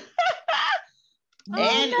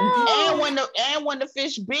 And when the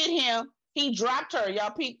fish bit him, he dropped her.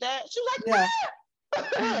 Y'all peeped that? She was like,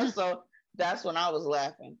 yeah. So that's when I was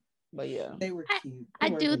laughing. But yeah, they were cute. I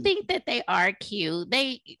do think that they are cute.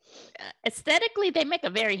 They aesthetically, they make a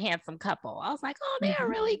very handsome couple. I was like, oh, they are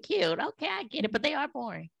really cute. Okay, I get it, but they are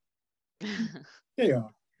boring. They are.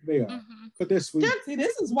 But they're sweet. See,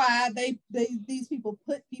 this is why these people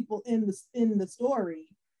put people in the story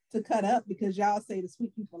to cut up because y'all say the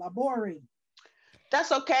sweet people are boring.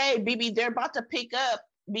 That's okay, BB. They're about to pick up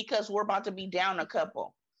because we're about to be down a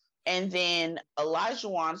couple, and then Elijah's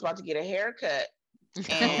about to get a haircut.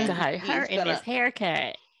 And God, her and his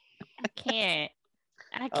haircut. I can't.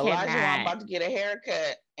 Elijah's about to get a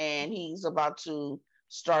haircut, and he's about to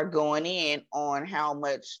start going in on how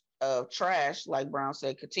much of trash, like Brown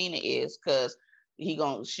said, Katina is, because she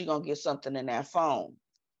gonna get something in that phone.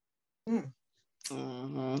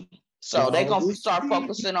 So they're gonna start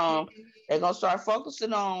focusing on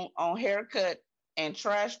haircut and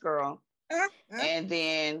trash girl, and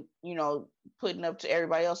then putting up to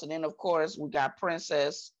everybody else. And then of course we got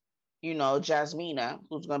Princess, Jasmina,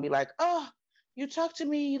 who's gonna be like, oh, you talk to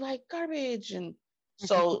me like garbage. And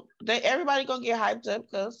so everybody gonna get hyped up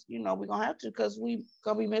because we're gonna have to, because we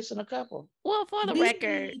gonna be missing a couple. Well, for the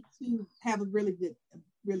record, to have a really good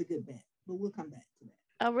bet, but we'll come back to that.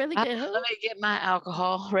 A really good. Let me get my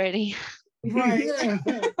alcohol ready. Right.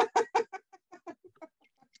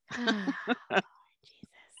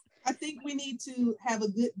 I think we need to have a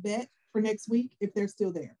good bet for next week if they're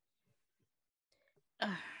still there.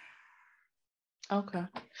 Okay.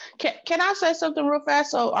 Can I say something real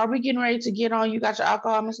fast? So are we getting ready to get on? You got your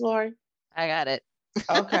alcohol, Miss Lori? I got it.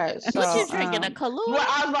 Okay. So what you drinking? A Kahlua? Well,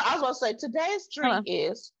 I was going to say today's drink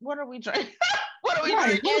is, what are we drinking? What are we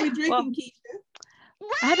drinking? Well, Keisha?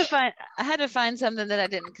 I had to find something that I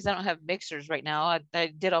didn't, because I don't have mixers right now. I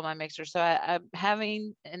did all my mixers. So I'm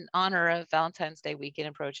having, in honor of Valentine's Day weekend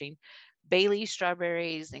approaching, Bailey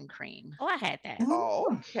strawberries and cream. Oh, I had that.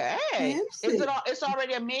 Okay. It's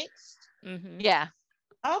already a mix? Mm-hmm. Yeah.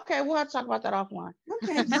 Okay, we'll have to talk about that offline.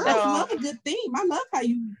 Okay, girls love a good theme. I love how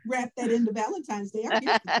you wrap that into Valentine's Day. I'm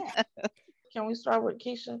here for that. Can we start with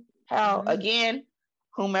Keisha? How, again,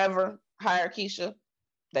 whomever hired Keisha,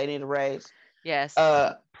 they need a raise. Yes.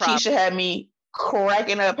 Keisha had me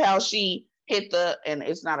cracking up how she hit and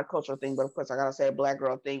it's not a cultural thing, but of course I gotta say a Black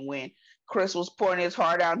girl thing, when Chris was pouring his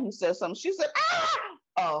heart out and he said something, she said, ah!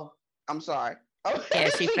 Oh, I'm sorry. Oh. Yeah,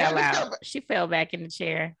 she fell out. She fell back in the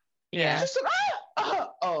chair. Yeah. She said,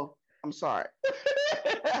 oh, I'm sorry.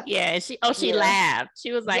 Yeah, she laughed.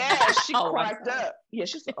 She was like, yeah, she cracked up. Yeah,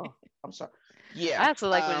 she said, oh, I'm sorry. Yeah. I also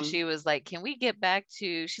like when she was like, can we get back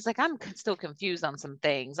to, she's like, I'm still confused on some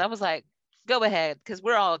things. I was like, go ahead, because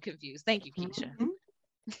we're all confused. Thank you, Keisha.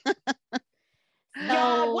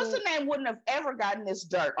 Y'all, what's the name wouldn't have ever gotten this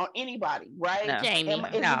dirt on anybody, right? No. Jamie,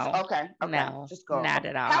 no. Okay. No, just go. Not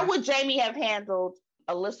at all. How would Jamie have handled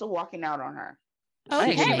Alyssa walking out on her?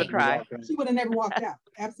 Okay. She would cry. She would have never walked out.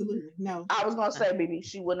 Absolutely. No. I was going to say, baby,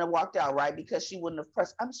 she wouldn't have walked out, right? Because she wouldn't have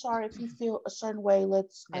pressed, I'm sorry if you feel a certain way.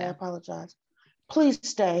 I apologize. Please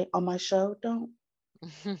stay on my show. Don't.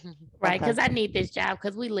 Right, because I need this job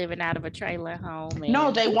because we living out of a trailer home. And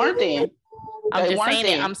no, they weren't then.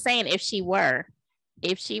 I'm saying if she were.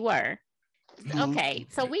 Okay,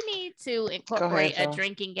 so we need to incorporate a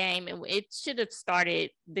drinking game, and it should have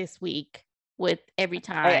started this week with every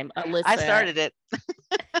time Alyssa. I started it.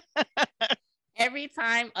 Every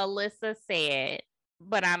time Alyssa said,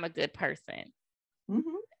 "But I'm a good person,"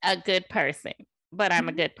 a good person, but I'm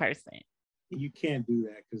a good person. You can't do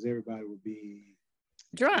that because everybody would be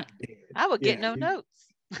drunk. Dead. I would get no notes.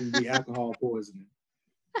 It would be alcohol poisoning.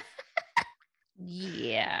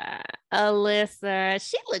 Yeah, Alyssa,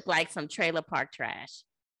 she looked like some trailer park trash.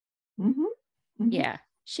 Yeah,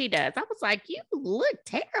 she does. I was like, you look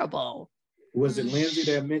terrible. Was it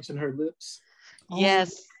Lindsay that mentioned her lips?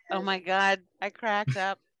 Yes. Oh my God, I cracked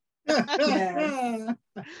up.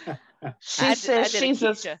 She said she's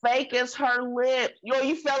as fake as her lips. Yo,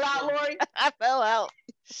 you fell out, Lori? I fell out.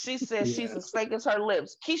 She said she's as fake as her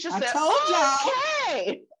lips. Keisha said, told y'all.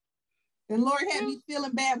 Okay. And Lori had me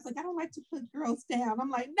feeling bad. I was like, I don't like to put girls down. I'm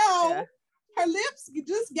like, no, her lips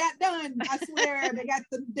just got done. I swear, they got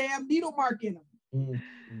the damn needle mark in them.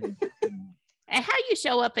 And how you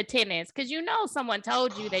show up at tennis? Because you know someone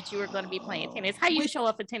told you that you were going to be playing tennis. How you show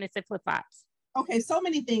up at tennis in flip-flops? Okay, so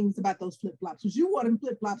many things about those flip-flops. Because you wore them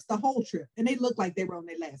flip-flops the whole trip, and they looked like they were on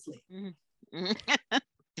their last leg.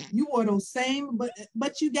 You wore those same,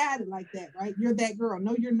 but you got it like that, right? You're that girl.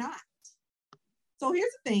 No, you're not. So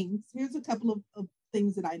here's the things. Here's a couple of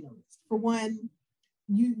things that I noticed. For one,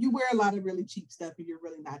 you wear a lot of really cheap stuff, and you're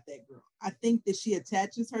really not that girl. I think that she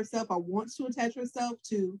attaches herself or wants to attach herself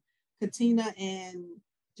to Katina and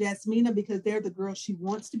Jasmina because they're the girls she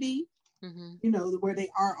wants to be. You know, where they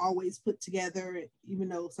are always put together, even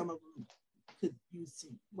though some of them could use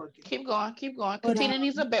some working. Keep going. Katina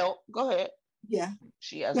needs a belt. Go ahead. Yeah.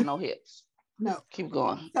 She has no hips. No. Keep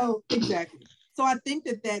going. So, exactly. So I think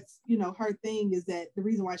that that's, you know, her thing is that the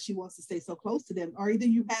reason why she wants to stay so close to them, or either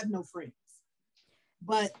you have no friends.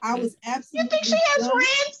 But I was absolutely. You think she has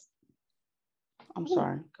friends? I'm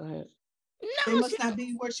sorry. Go ahead. No, they must not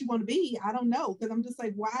be where she want to be. I don't know. Because I'm just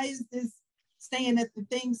like, why is this staying at the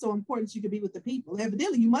thing so important so you can be with the people?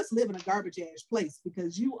 Evidently, you must live in a garbage ass place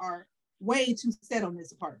because you are way too set on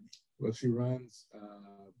this apartment. Well, she runs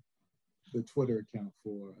the Twitter account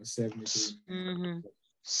for a 73.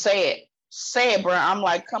 Say it, Brown. I'm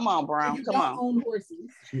like, come on, Brown. You come don't on. Own horses.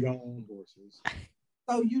 She don't own horses.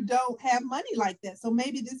 So you don't have money like that. So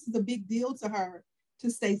maybe this is a big deal to her to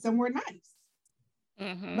stay somewhere nice.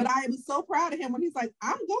 But I was so proud of him when he's like,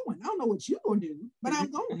 I'm going. I don't know what you're gonna do, but I'm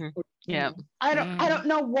going. Yeah. I don't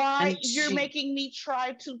know why you're making me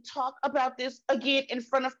try to talk about this again in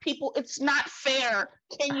front of people. It's not fair.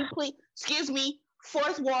 Can you please, excuse me,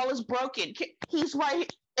 fourth wall is broken. He's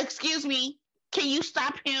right. Excuse me. Can you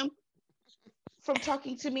stop him from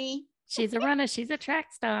talking to me? She's a runner. She's a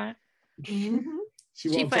track star. She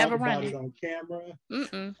won't talk about it on camera,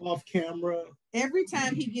 off camera. Every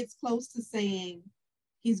time he gets close to saying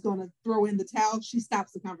he's going to throw in the towel, she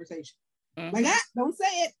stops the conversation. Like, don't say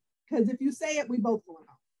it, because if you say it, we both going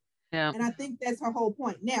home. Yeah. And I think that's her whole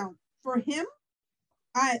point. Now, for him,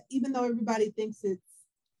 even though everybody thinks it's,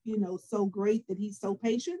 you know, so great that he's so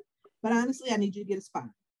patient, but honestly, I need you to get a spot.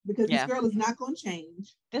 Because this girl is not going to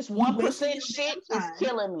change. This 1% shit is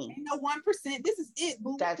killing me. Ain't no 1%. This is it,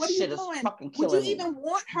 boo. That what are shit you is doing? fucking killing me. Would you even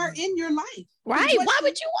want her in your life? Right? Why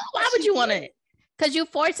would you want it? Because you're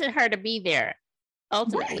forcing her to be there.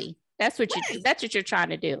 Ultimately, that's what you're trying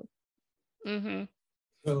to do.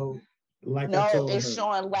 So, like, it's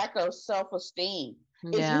showing lack of self-esteem.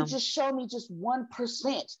 If you just show me just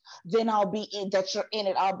 1%, then I'll be in. That you're in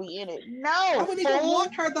it, I'll be in it. No, I wouldn't even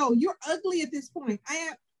want her though. You're ugly at this point.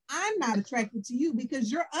 I'm not attracted to you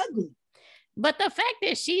because you're ugly. But the fact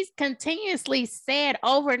that she's continuously said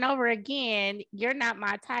over and over again, "You're not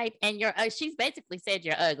my type," and she's basically said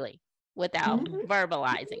you're ugly without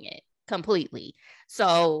verbalizing it completely.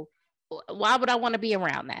 So why would I want to be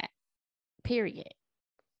around that? Period.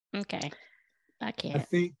 Okay, I can't. I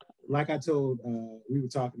think, like I told, we were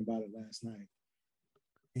talking about it last night,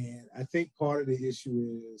 and I think part of the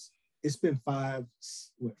issue is it's been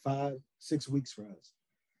 6 weeks for us.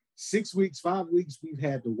 6 weeks, 5 weeks, we've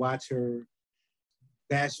had to watch her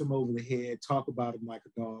bash him over the head, talk about him like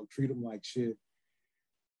a dog, treat him like shit.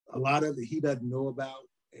 A lot of it he doesn't know about,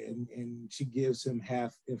 and she gives him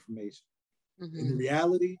half information. In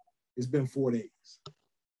reality, it's been 4 days.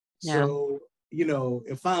 Yeah. So, you know,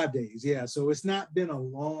 in 5 days, so it's not been a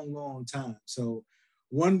long time. So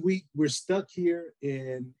 1 week we're stuck here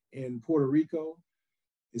in Puerto Rico.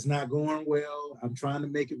 It's not going well. I'm trying to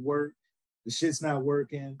make it work. The shit's not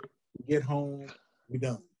working. We get home, we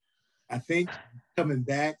done. I think coming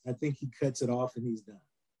back, I think he cuts it off and he's done.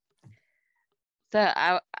 So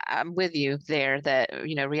I'm with you there that,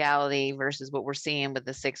 you know, reality versus what we're seeing with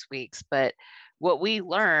the 6 weeks. But what we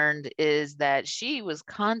learned is that she was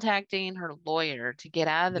contacting her lawyer to get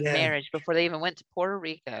out of the marriage before they even went to Puerto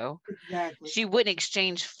Rico. Exactly. She wouldn't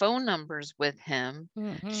exchange phone numbers with him.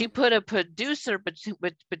 She put a producer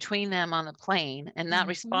between them on the plane and not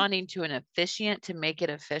responding to an officiant to make it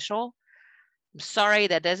official. I'm sorry,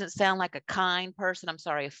 that doesn't sound like a kind person. I'm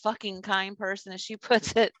sorry, a fucking kind person, as she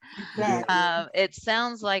puts it. Exactly. It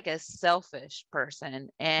sounds like a selfish person.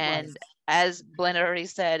 And as Blenda already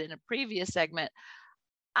said in a previous segment,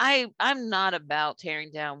 I'm not about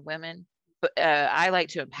tearing down women, but I like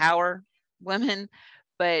to empower women.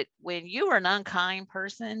 But when you are an unkind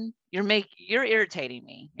person, you're irritating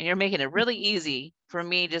me, and you're making it really easy for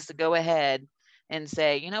me just to go ahead and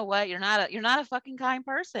say, you know what, you're not a fucking kind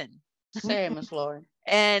person. Say it, Miss Lori.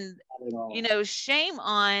 And you know, shame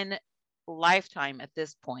on Lifetime at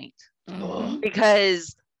this point,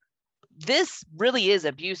 because this really is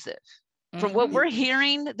abusive. From what we're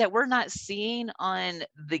hearing that we're not seeing on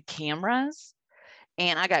the cameras,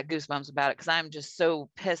 and I got goosebumps about it because I'm just so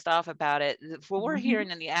pissed off about it. What we're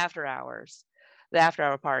hearing in the after hours, the after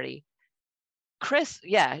hour party, Chris,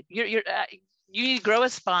 you need to grow a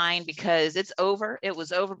spine because it's over. It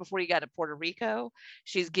was over before you got to Puerto Rico.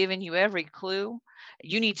 She's given you every clue.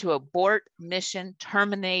 You need to abort mission,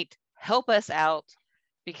 terminate, help us out,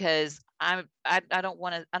 because I don't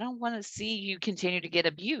want to see you continue to get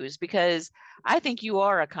abused, because I think you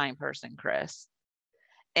are a kind person, Chris.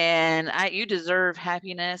 And you deserve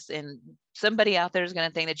happiness, and somebody out there is going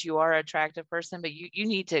to think that you are an attractive person, but you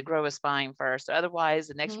need to grow a spine first. Otherwise,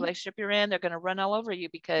 the next relationship you're in, they're going to run all over you,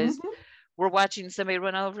 because we're watching somebody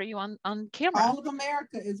run over you on camera. All of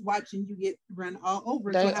America is watching you get run all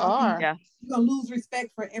over. They are. You're going to lose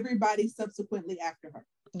respect for everybody subsequently after her.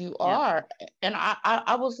 You are. And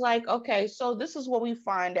I was like, okay, so this is what we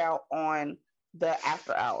find out on the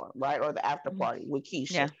after hour, right? Or the after party with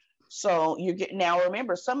Keisha. Yeah. So now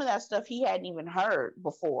remember, some of that stuff he hadn't even heard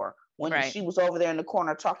before when she was over there in the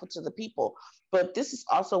corner talking to the people. But this is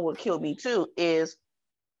also what killed me too, is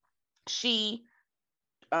she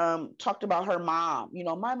talked about her mom. You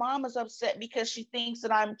know, my mom is upset because she thinks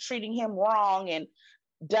that I'm treating him wrong and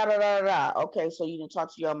da da da da. Okay, so you didn't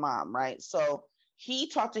talk to your mom, right? So he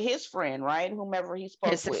talked to his friend, right? Whomever he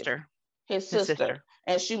spoke with. His sister.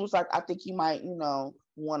 And she was like, I think you might, you know,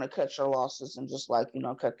 want to cut your losses and just like, you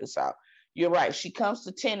know, cut this out. You're right. She comes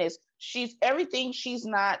to tennis. She's everything she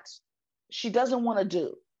doesn't want to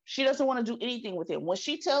do. She doesn't want to do anything with him. When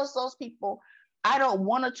she tells those people, I don't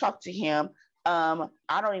want to talk to him. I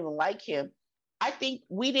don't even like him. I think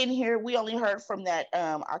we only heard from that,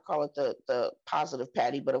 I call it the positive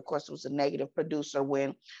Patty, but of course it was a negative producer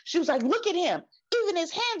when she was like, look at him. Even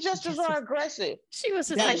his hand gestures are aggressive. She was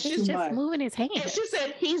just like, he's just moving his hand. And she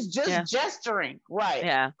said, he's just gesturing. Right.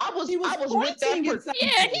 Yeah. I was with that. He was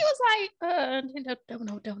like,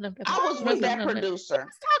 no. I was with that producer. He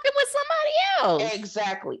was talking with somebody else.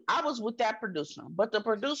 Exactly. I was with that producer. But the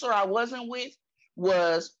producer I wasn't with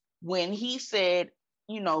was when he said,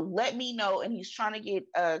 you know, let me know. And he's trying to get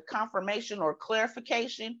a confirmation or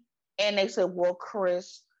clarification. And they said, well,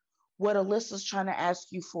 Chris, what Alyssa's trying to ask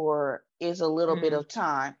you for is a little bit of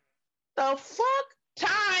time. The fuck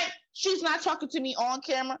time? She's not talking to me on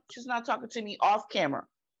camera. She's not talking to me off camera.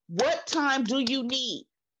 What time do you need?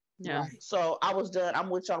 Yeah. Right. So I was done. I'm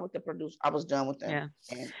with y'all with the producer. I was done with them.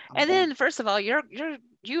 Yeah. And then first of all, you're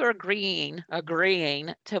agreeing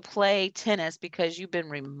to play tennis because you've been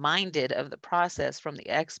reminded of the process from the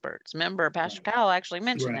experts. Remember, Pastor Kyle actually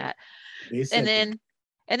mentioned that.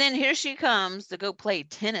 And then here she comes to go play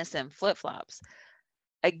tennis in flip-flops.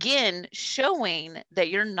 Again, showing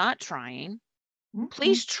that you're not trying.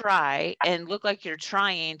 Please try and look like you're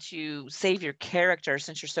trying to save your character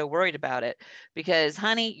since you're so worried about it. Because,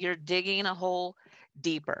 honey, you're digging a hole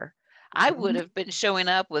deeper. I would have been showing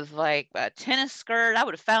up with like a tennis skirt. I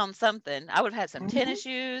would have found something. I would have had some tennis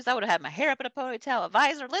shoes. I would have had my hair up in a ponytail, a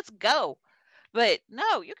visor. Let's go. But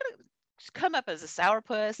no, you're going to come up as a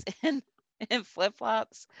sourpuss in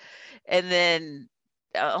flip-flops. And then,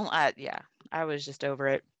 I was just over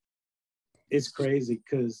it. It's crazy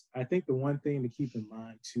because I think the one thing to keep in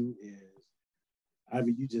mind too is,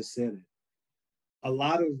 Ivy, you just said it. A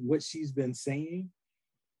lot of what she's been saying,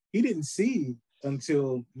 he didn't see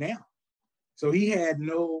until now. So he didn't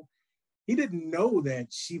know that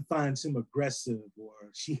she finds him aggressive or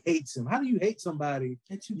she hates him. How do you hate somebody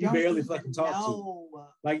that you barely fucking talk to?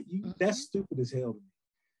 Like, that's stupid as hell to me.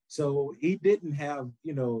 So he didn't have,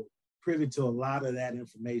 privy to a lot of that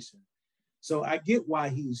information. So I get why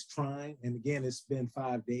he's trying. And again, it's been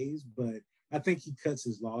 5 days, but I think he cuts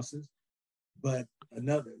his losses. But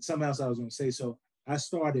something else I was going to say. So I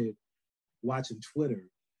started watching Twitter.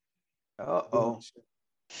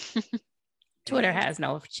 Twitter has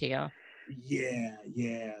no chill.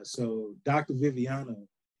 Yeah. So Dr. Viviana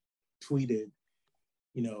tweeted,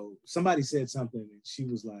 somebody said something, and she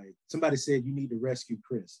was like, somebody said, you need to rescue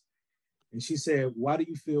Chris. And she said, why do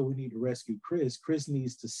you feel we need to rescue Chris? Chris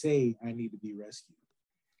needs to say, I need to be rescued.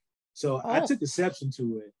 So I took exception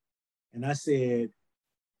to it. And I said,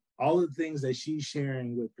 all of the things that she's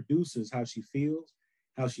sharing with producers, how she feels,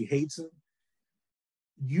 how she hates him,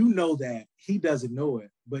 that he doesn't know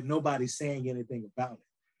it, but nobody's saying anything about it.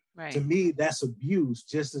 Right. To me, that's abuse,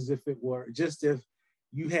 just if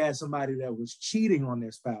you had somebody that was cheating on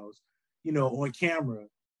their spouse, on camera,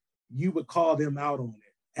 you would call them out on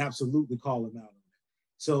it. Absolutely call them out on it.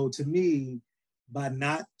 So to me, by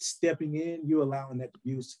not stepping in, you're allowing that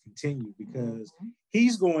abuse to continue, because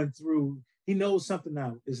he's going through, he knows something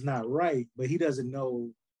now is not right, but he doesn't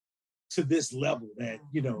know to this level that,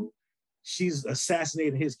 she's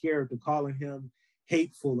assassinating his character, calling him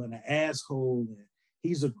hateful and an asshole, and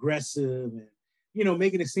he's aggressive, and,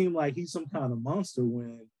 making it seem like he's some kind of monster,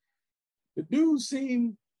 when the dude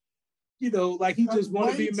seemed, like he just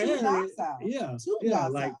want to be married. Yeah.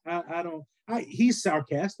 Like he's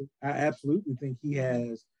sarcastic. I absolutely think he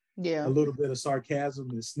has a little bit of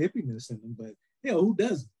sarcasm and snippiness in him, but who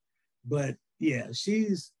doesn't? But yeah,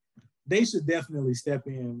 they should definitely step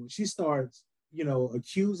in when she starts,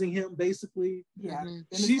 accusing him, basically. Yeah.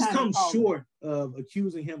 She's come short of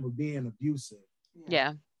accusing him of being abusive.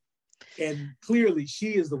 Yeah. And clearly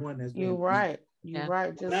she is the one that's You're right. You're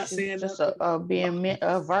right. Just being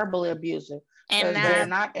verbally abusive. And they're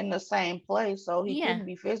not in the same place, so he couldn't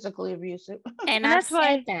be physically abusive. And I've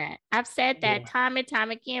said that time and time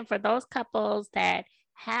again, for those couples that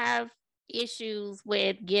have issues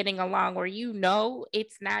with getting along, where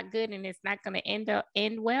it's not good and it's not going to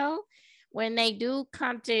end well, when they do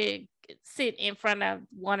come to sit in front of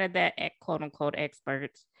one of the quote unquote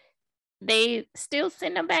experts, they still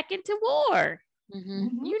send them back into war.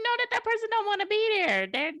 Mm-hmm. You know that person don't want to be there.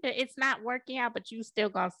 It's not working out, but you still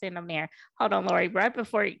gonna send them there. Hold on, Lori. Right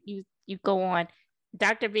before you go on,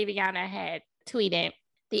 Dr. Viviana had tweeted,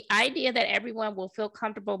 the idea that everyone will feel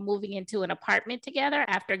comfortable moving into an apartment together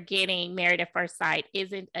after getting married at first sight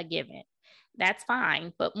isn't a given. That's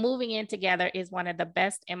fine, but moving in together is one of the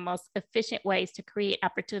best and most efficient ways to create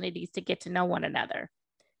opportunities to get to know one another.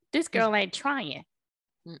 This girl ain't trying.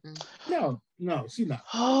 No, she's not.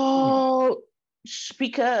 Oh,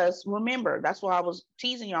 because remember, that's why I was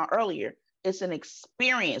teasing y'all earlier. It's an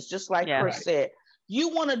experience, just like Chris said. You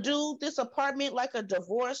want to do this apartment like a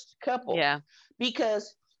divorced couple. Yeah.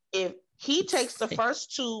 Because if he takes the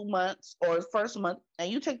first 2 months or first month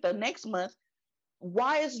and you take the next month,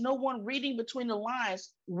 why is no one reading between the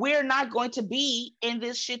lines? We're not going to be in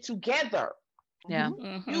this shit together. Yeah.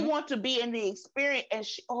 Mm-hmm. You want to be in the experience,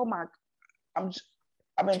 and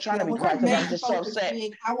I've been trying to be quiet because I'm just so upset.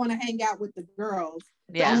 I want to hang out with the girls.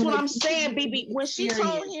 Yeah. That's what I'm saying, BB. When she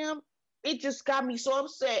told him, it just got me so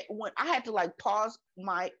upset when I had to pause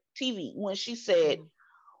my TV when she said,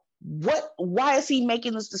 why is he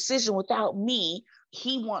making this decision without me?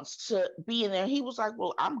 He wants to be in there. He was like,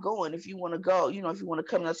 well, I'm going if you want to go, if you want to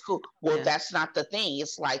come to school. Well, that's not the thing.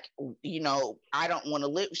 It's like, I don't want to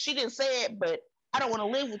live. She didn't say it, but I don't want to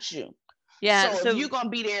live with you. Yeah. So if you're going to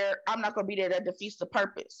be there, I'm not going to be there. That defeats the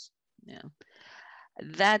purpose. Yeah.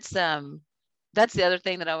 That's the other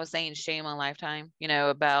thing that I was saying, shame on Lifetime,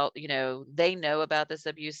 about, they know about this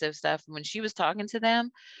abusive stuff. When she was talking to them,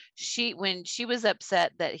 when she was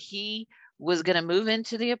upset that he was going to move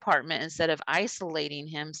into the apartment instead of isolating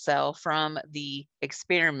himself from the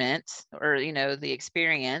experiment or, the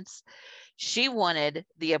experience, she wanted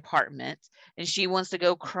the apartment and she wants to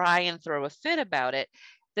go cry and throw a fit about it.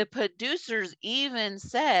 The producers even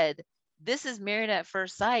said, this is Married at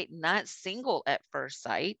First Sight, not Single at First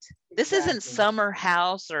Sight. This isn't Summer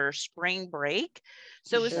House or Spring Break.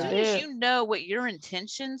 So as soon as you know what your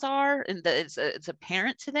intentions are and that it's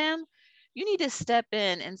apparent to them, you need to step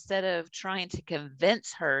in instead of trying to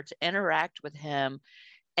convince her to interact with him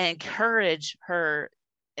and encourage her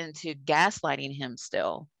into gaslighting him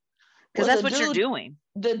still. Because that's what you're doing.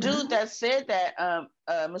 The dude that said that,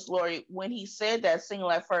 Miss Lori, when he said that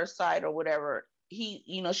Single at First Sight or whatever, he,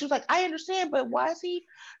 she was like, I understand, but why is he,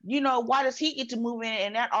 why does he get to move in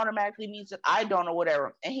and that automatically means that I don't or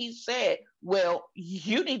whatever? And he said, well,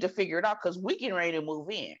 you need to figure it out because we getting ready to move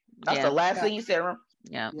in. That's the last thing he said.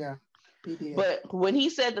 Yeah. Yeah. He did. But when he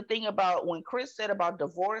said the thing about when Chris said about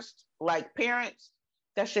divorced parents,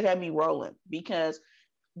 that should have me rolling because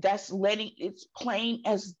it's plain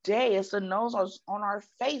as day. It's the nose on our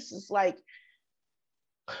face. It's like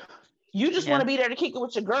You just want to be there to kick it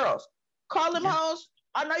with your girls. Call them hoes.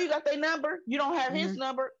 I know you got their number. You don't have his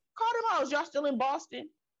number. Call them hoes. Y'all still in Boston.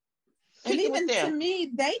 And even to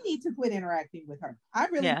me, they need to quit interacting with her. I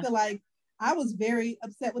really feel like I was very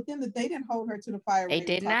upset with them that they didn't hold her to the fire. They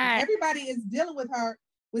did not. Everybody is dealing with her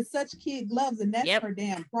with such kid gloves, and that's her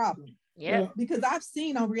damn problem. Yeah. Because I've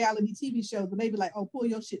seen on reality TV shows where they be like, "Oh, pull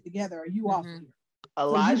your shit together, or you off here."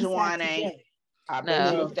 Olajuwon ain't. I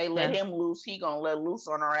bet if they let him loose, he gonna let loose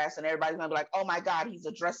on her ass, and everybody's gonna be like, "Oh my God, he's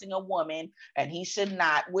addressing a woman, and he should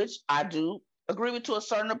not." Which I do agree with to a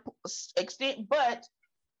certain extent, but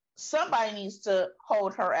somebody needs to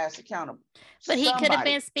hold her ass accountable. But he could have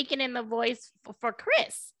been speaking in the voice for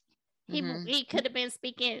Chris. He could have been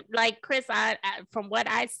speaking like Chris. I from what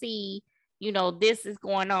I see, you know, this is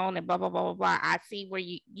going on and blah blah blah blah blah. I see where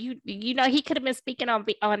you know he could have been speaking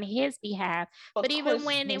on his behalf. But even Chris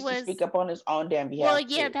when it was speak up on his own damn behalf. Well,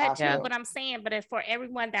 yeah, that's what I'm saying. But as for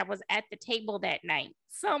everyone that was at the table that night,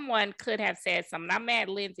 someone could have said something. I'm mad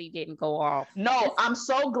Lindsay didn't go off. No, I'm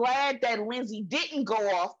so glad that Lindsay didn't go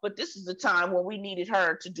off. But this is the time when we needed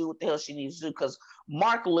her to do what the hell she needs to do, because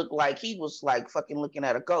Mark looked like he was like fucking looking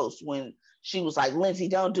at a ghost when she was like, "Lindsay,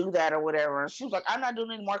 don't do that," or whatever. And she was like, "I'm not doing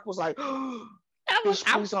it." And Mark was like,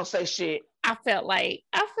 please don't say shit. I felt like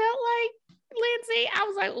Lindsay. I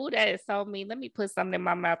was like, "Oh, that is so mean. Let me put something in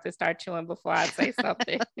my mouth and start chewing before I say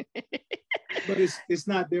something." But it's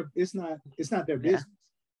not their business.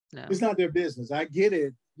 No. It's not their business. I get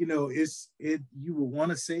it. You know, you would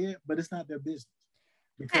want to say it, but it's not their business.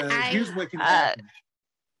 Because here's what can happen.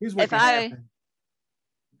 Here's what can happen.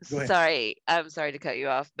 Sorry, I'm sorry to cut you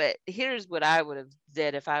off, but here's what I would have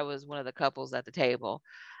did if I was one of the couples at the table.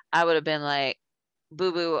 I would have been like,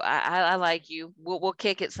 "Boo boo, I like you. We'll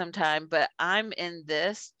kick it sometime, but I'm in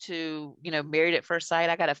this to, you know, married at first sight.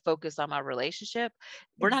 I got to focus on my relationship.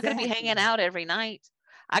 We're not going to be hanging out every night.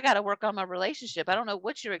 I got to work on my relationship. I don't know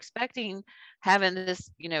what you're expecting having this,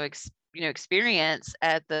 experience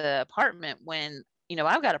at the apartment when." You know,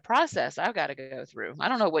 I've got a process I've got to go through. I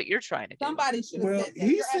don't know what you're trying to do. Somebody should have said that.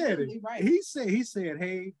 He said it. Right. He said,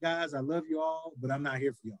 "Hey guys, I love you all, but I'm not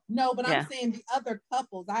here for y'all." No, but I'm saying the other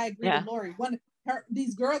couples. I agree with Lori.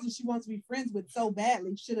 These girls that she wants to be friends with so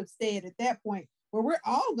badly should have stayed at that point where we're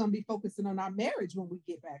all gonna be focusing on our marriage when we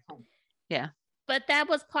get back home. Yeah. But that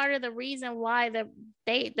was part of the reason why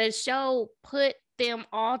the show put them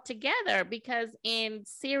all together, because in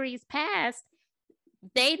series past,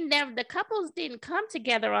 the couples didn't come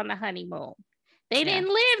together on the honeymoon. They didn't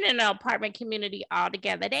live in an apartment community all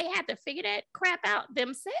together. They had to figure that crap out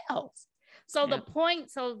themselves. So the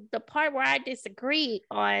part where I disagree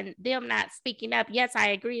on them not speaking up, yes, I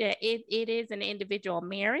agree that it is an individual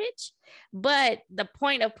marriage, but the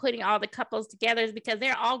point of putting all the couples together is because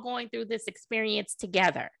they're all going through this experience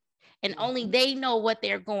together, and only they know what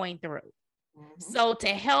they're going through. So to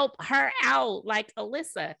help her out, like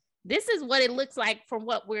Alyssa, this is what it looks like from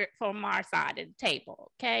our side of the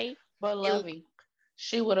table, okay? But Lovey,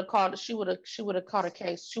 she would have caught a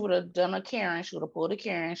case. She would have done a Karen. She would have pulled a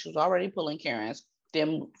Karen. She was already pulling Karens.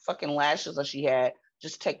 Them fucking lashes that she had,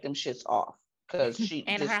 just take them shits off, because she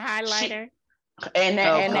and her highlighter.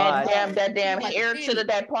 That damn hair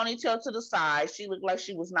that ponytail to the side. She looked like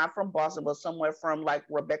she was not from Boston, but somewhere from like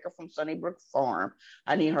Rebecca from Sunnybrook Farm.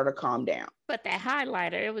 I need her to calm down. But that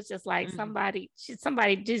highlighter, it was just like somebody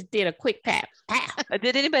just did a quick pat.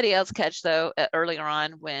 Did anybody else catch though earlier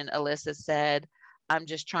on when Alyssa said, "I'm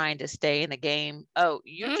just trying to stay in the game"? Oh,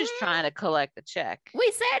 you're just trying to collect the check.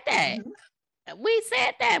 We said that. We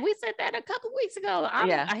said that a couple weeks ago.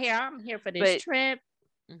 I'm here for this trip.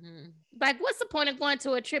 Like, what's the point of going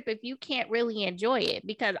to a trip if you can't really enjoy it?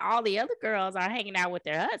 Because all the other girls are hanging out with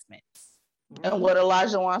their husbands. And what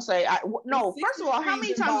Olajuwon say? First of all, how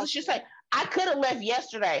many times did she say, "I could have left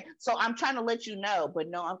yesterday, so I'm trying to let you know"? But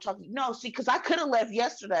no, because I could have left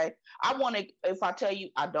yesterday. If I tell you,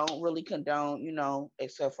 I don't really condone,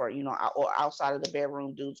 except for, or outside of the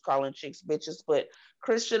bedroom, dudes calling chicks bitches. But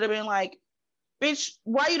Chris should have been like, "Bitch,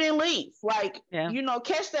 why you didn't leave? Like,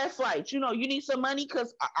 catch that flight. You need some money,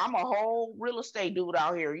 because I'm a whole real estate dude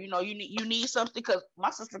out here. You need something, because my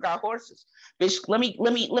sister got horses. Bitch, let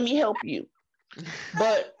me help you."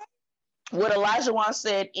 But what Olajuwon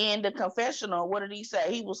said in the confessional, what did he say?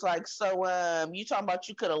 He was like, "So you talking about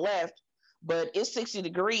you could have left, but it's 60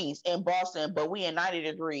 degrees in Boston, but we in 90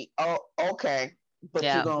 degrees. Oh, okay. But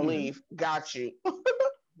you're gonna leave. Got you."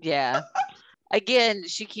 Yeah. Again,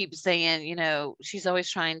 she keeps saying, she's always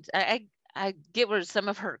trying to, I get where some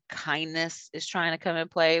of her kindness is trying to come in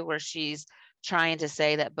play, where she's trying to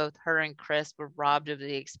say that both her and Chris were robbed of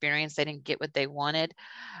the experience. They didn't get what they wanted.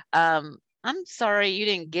 I'm sorry you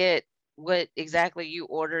didn't get what exactly you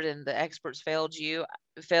ordered and the experts failed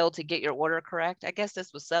to get your order correct. I guess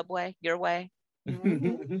this was Subway, your way.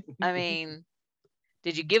 I mean,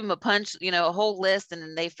 did you give them a punch, a whole list, and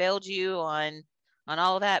then they failed you on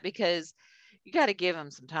all of that? Because you got to give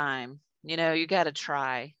them some time. You got to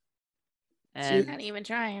try. And not even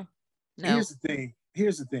trying. No. Here's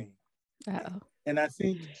the thing. Uh-oh. And I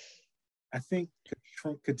think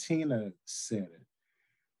Katina said it,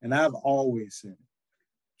 and I've always said it.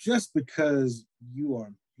 Just because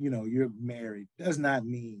you're married does not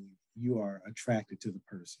mean you are attracted to the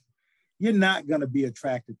person. You're not going to be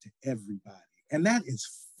attracted to everybody. And that is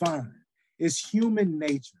fine. It's human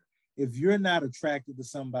nature. If you're not attracted to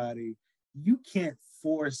somebody, you can't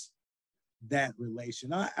force that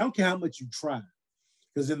relation. I don't care how much you try,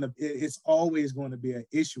 because it's always going to be an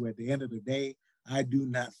issue at the end of the day. I do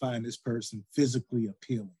not find this person physically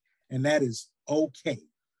appealing. And that is okay.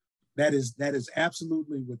 That is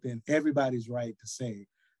absolutely within everybody's right to say,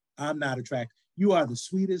 I'm not attracted. You are the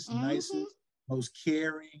sweetest, nicest, most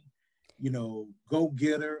caring,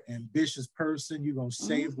 go-getter, ambitious person. You're going to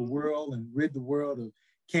save the world and rid the world of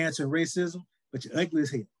cancer and racism, but you're ugly as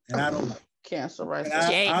hell. And I don't like it. Cancer,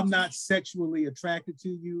 racism. I'm not sexually attracted to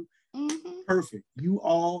you. Perfect. You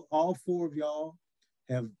all four of y'all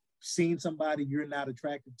have seen somebody you're not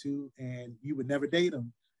attracted to, and you would never date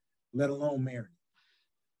them, let alone marry them.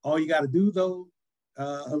 All you got to do, though,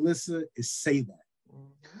 Alyssa, is say that.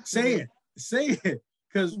 Say it.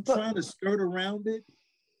 Because trying to skirt around it,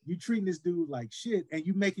 you treating this dude like shit, and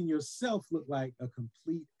you making yourself look like a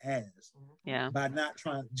complete ass. Yeah. By not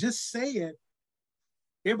trying. Just say it.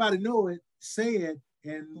 Everybody know it. Say it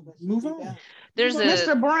and move on. There's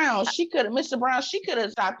Mr. Brown. She could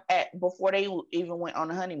have stopped at before they even went on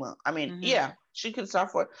the honeymoon. I mean, yeah, she could stop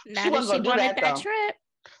for. She wasn't going to do that trip.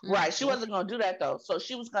 Right. She wasn't going to do that though. So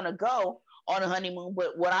she was going to go on a honeymoon.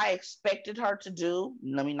 But what I expected her to do,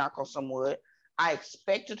 let me knock on some wood. I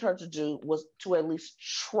expected her to do was to at least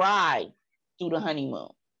try through the honeymoon.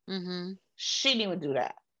 She didn't even do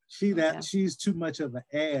that. She's too much of an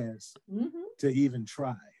ass to even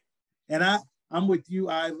try. And I'm with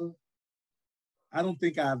you, Iva. I don't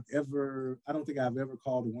think I've ever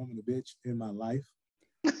called a woman a bitch in my life.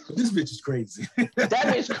 But this bitch is crazy. That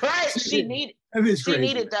bitch crazy. She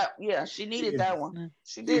needed that. Yeah, she needed that one.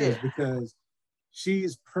 She did it. Because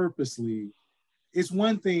she's purposely, it's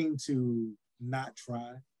one thing to not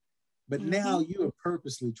try, but now you are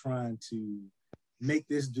purposely trying to make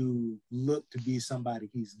this dude look to be somebody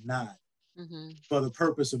he's not, for the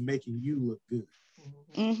purpose of making you look good.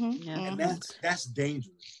 And that's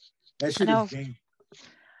dangerous. That shit is dangerous.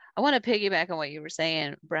 I want to piggyback on what you were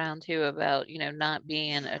saying, Brown, too, about, not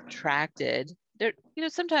being attracted. There,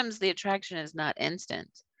 sometimes the attraction is not instant.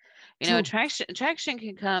 Attraction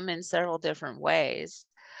can come in several different ways.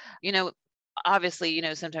 Obviously,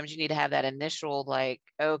 sometimes you need to have that initial, like,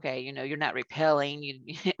 okay, you're not repelling,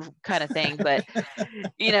 you kind of thing, but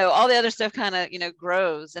all the other stuff kind of,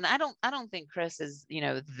 grows. And I don't think Chris is,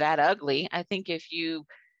 that ugly. I think if you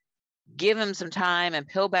give him some time and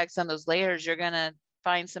peel back some of those layers, you're gonna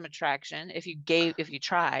find some attraction if you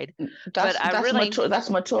tried. That's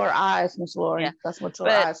mature eyes, Miss Lori. Yeah. That's mature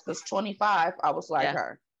eyes. Because 25, I was like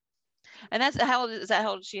her. And that's how old is that?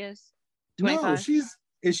 How old she is? 25?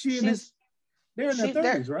 No, they're in their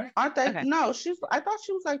 30s, right? Aren't they? Okay. No, I thought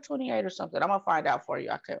she was like 28 or something. I'm gonna find out for you.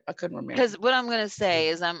 I couldn't remember. Because what I'm gonna say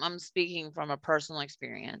is I'm speaking from a personal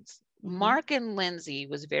experience. Mark and Lindsay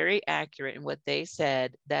was very accurate in what they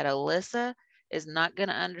said, that Alyssa is not going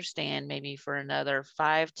to understand maybe for another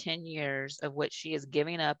 5-10 years of what she is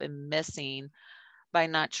giving up and missing by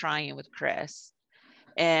not trying with Chris.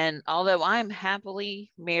 And although I'm happily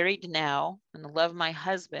married now and love my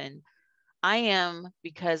husband, I am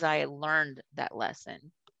because I learned that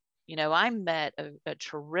lesson. I met a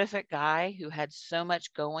terrific guy who had so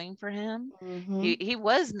much going for him. He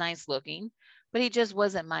was nice looking, but he just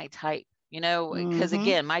wasn't my type, because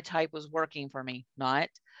again, my type was working for me, not.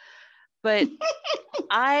 But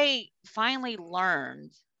I finally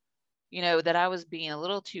learned, that I was being a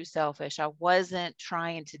little too selfish. I wasn't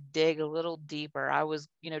trying to dig a little deeper. I was,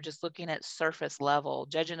 just looking at surface level,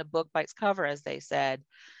 judging a book by its cover, as they said.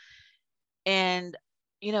 And,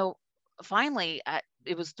 finally,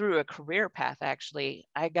 it was through a career path. Actually,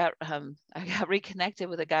 I got reconnected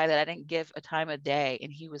with a guy that I didn't give a time of day,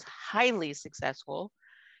 and he was highly successful,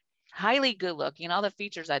 highly good looking. All the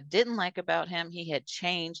features I didn't like about him, he had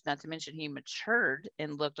changed, not to mention he matured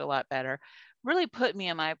and looked a lot better, really put me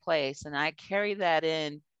in my place. And I carried that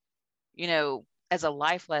in, as a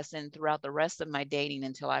life lesson throughout the rest of my dating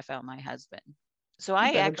until I found my husband. So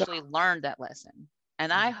I actually learned that lesson.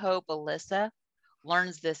 And I hope Alyssa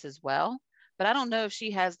learns this as well. But I don't know if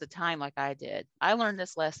she has the time like I did. I learned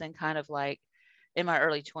this lesson kind of like in my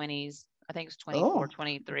early 20s. I think it's 24,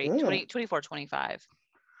 23, 20, 24, 25.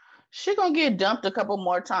 She gonna get dumped a couple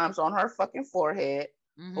more times on her fucking forehead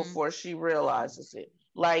before she realizes it.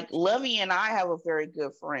 Like Lovey and I have a very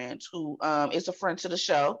good friend who is a friend to the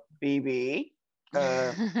show, BB.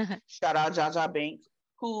 Shout out Jaja Binks,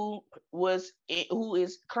 who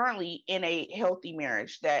is currently in a healthy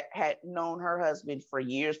marriage that had known her husband for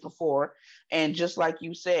years before. And just like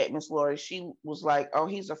you said, Miss Lori, she was like, oh,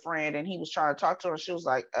 he's a friend, and he was trying to talk to her. She was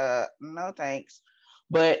like, no thanks.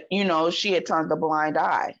 But she had turned a blind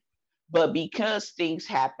eye. But because things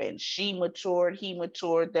happened, she matured, he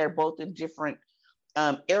matured, they're both in different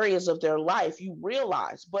areas of their life, you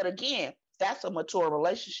realize. But again, that's a mature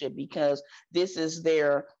relationship because this is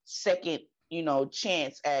their second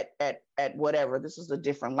chance at whatever. This is a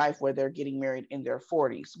different life where they're getting married in their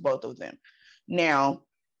 40s, both of them. Now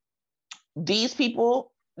these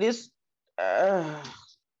people, this Alyssa,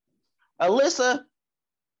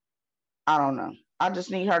 I don't know, I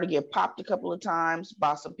just need her to get popped a couple of times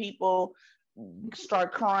by some people,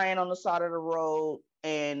 start crying on the side of the road,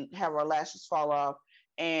 and have her lashes fall off.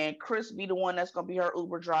 And Chris be the one that's going to be her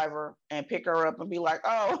Uber driver and pick her up and be like,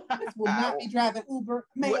 oh. Chris will not be driving Uber,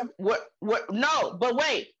 ma'am. What? No, but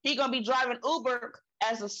wait. He going to be driving Uber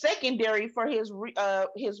as a secondary for his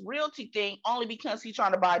realty thing, only because he's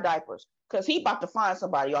trying to buy diapers. Because he about to find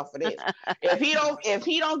somebody off of this. if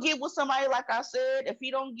he don't get with somebody, like I said, if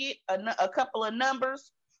he don't get a couple of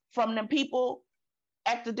numbers from them people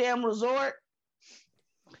at the damn resort,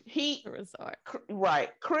 right.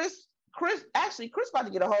 Chris about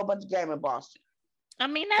to get a whole bunch of game in Boston. I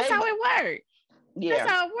mean, that's how it works. Yeah. That's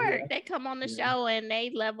how it works. Yeah. They come on the show and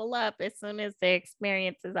they level up as soon as their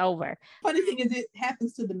experience is over. Funny thing is, it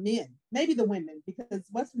happens to the men, maybe the women, because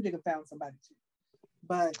West Virginia found somebody too.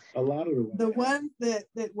 But a lot of the ones that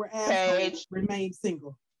were asked remained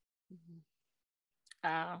single.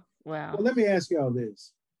 Well, let me ask y'all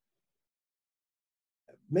this.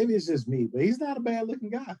 Maybe it's just me, but he's not a bad looking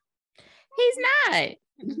guy. He's not.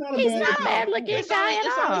 He's not a bad looking guy at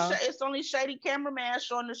all. It's only shady cameraman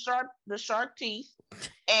showing the shark teeth,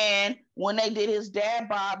 and when they did his dad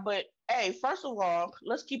bod. But hey, first of all,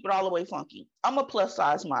 let's keep it all the way funky. I'm a plus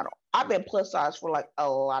size model. I've been plus size for like a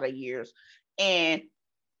lot of years, and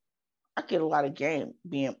I get a lot of game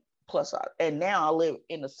being plus size. And now I live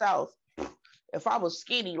in the South. If I was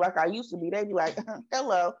skinny like I used to be, they'd be like,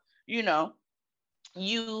 hello,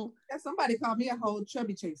 somebody called me a whole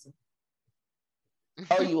chubby chaser.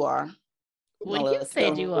 Oh, you are. Well, you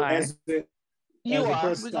said you are. You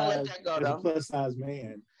are. We're gonna let that go though. As a plus size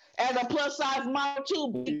man. As a plus size model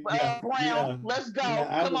too, Brown. Yeah. Let's go.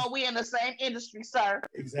 Come on, we in the same industry, sir.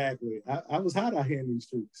 Exactly. I was hot out here in these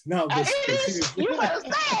streets. No, but you better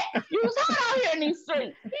say you was hot out here in these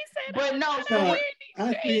streets. He said, but no,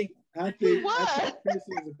 I think Chris is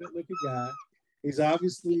a good looking guy. He's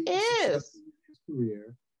obviously successful in his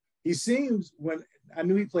career. He seems, when I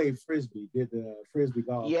knew he played frisbee, did the frisbee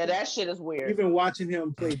golf. Yeah, that shit is weird. Even watching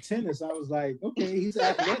him play tennis, I was like, okay, he's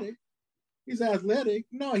athletic. He's athletic.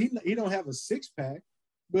 No, he don't have a six pack,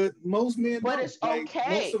 but most men but don't. It's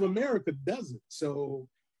okay. Most of America doesn't. So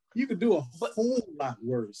you could do a whole lot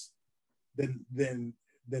worse than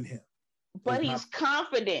him. But he's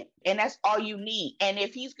confident, and that's all you need. And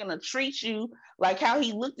if he's gonna treat you like how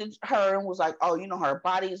he looked at her and was like, oh, her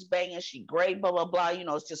body is banging, she great, blah blah blah.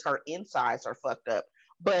 It's just her insides are fucked up.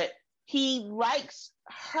 But he likes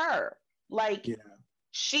her. Like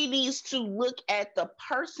she needs to look at the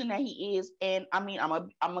person that he is. And I mean, I'm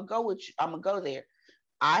gonna go with you. I'm gonna go there.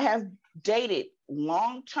 I have dated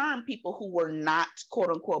long-term people who were not quote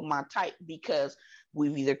unquote my type because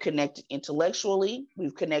we've either connected intellectually,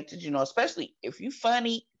 we've connected, especially if you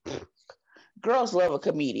funny. Girls love a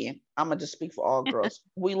comedian. I'm gonna just speak for all girls.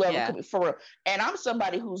 We love a comedian for real. And I'm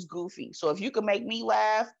somebody who's goofy. So if you can make me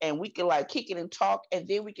laugh and we can like kick it and talk, and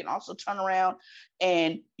then we can also turn around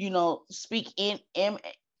and speak in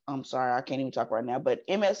I'm sorry, I can't even talk right now, but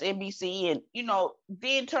MSNBC, and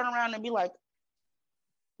then turn around and be like,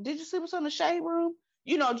 did you see what's on the Shade Room?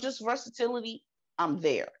 Just versatility. I'm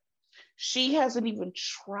there. She hasn't even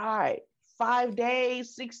tried. 5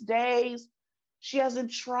 days, 6 days. She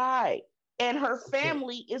hasn't tried. And her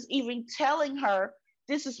family is even telling her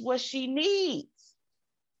this is what she needs.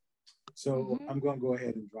 So I'm going to go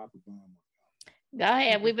ahead and drop a bomb. Go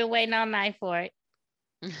ahead. We've been waiting all night for it.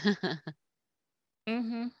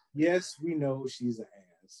 Yes, we know she's an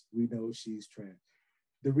ass. We know she's trans.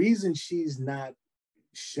 The reason she's not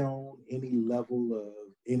shown any level of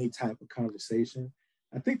any type of conversation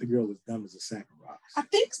I think the girl is dumb as a sack of rocks. I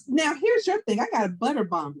think now. Here's your thing. I got a butter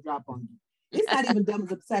bomb to drop on you. It's not even dumb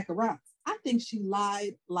as a sack of rocks. I think she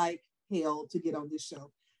lied like hell to get on this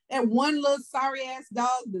show. That one little sorry ass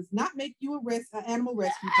dog does not make you an animal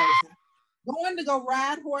rescue person. Going to go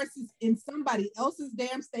ride horses in somebody else's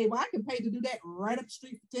damn stable. I can pay to do that right up the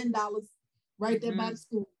street for $10, right there by the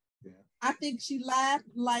school. Yeah. I think she lied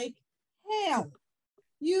like hell.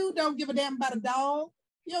 You don't give a damn about a dog.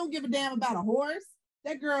 You don't give a damn about a horse.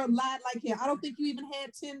 That girl lied like hell. I don't think you even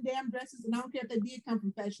had 10 damn dresses, and I don't care if they did come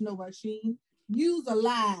from Fashion Nova or Shein. You's a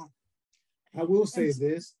lie. I will say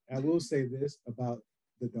this about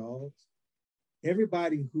the dogs.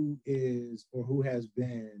 Everybody who is or who has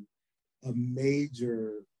been a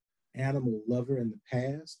major animal lover in the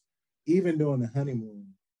past, even during the honeymoon,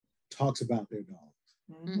 talks about their dogs.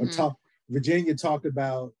 Mm-hmm. Or Virginia talked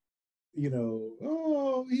about,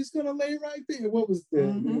 oh, he's gonna lay right there. What was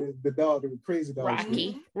the dog, the crazy dog?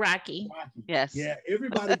 Rocky. Yes. Yeah,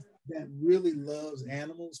 everybody that really loves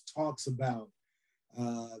animals talks about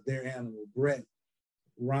their animal. Brett,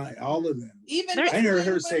 Ryan, all of them. Even I heard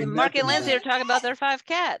her say Mark and Lindsay are talking about their 5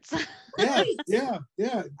 cats. Yeah.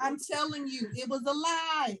 I'm telling you, it was a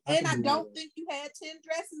lie. And I don't think you had 10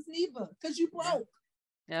 dresses neither, because you broke.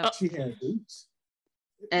 Yeah. She had boots.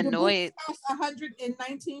 And boots cost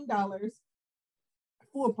 $119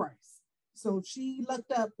 full price. So if she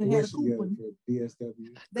looked up and had a coupon,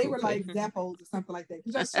 DSW. They were like Zappos or something like that.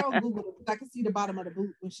 Because I saw Google, I could see the bottom of the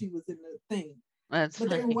boot when she was in the thing. But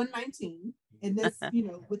they were $119, and that's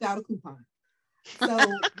without a coupon. So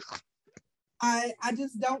I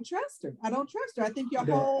just don't trust her. I don't trust her. I think your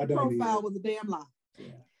whole profile was a damn lie. Yeah.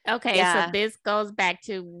 Okay, so this goes back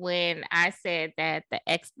to when I said that the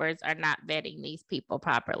experts are not vetting these people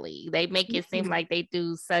properly. They make it seem like they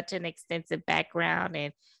do such an extensive background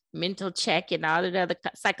and mental check and all that other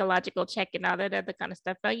psychological check and all that other kind of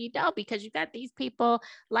stuff. No, you don't, because you got these people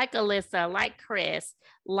like Alyssa, like Chris,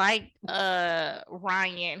 like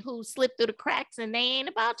Ryan, who slipped through the cracks and they ain't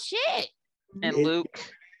about shit. And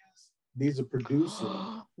Luke. These are producers.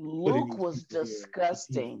 Luke was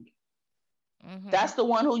disgusting. Mm-hmm. That's the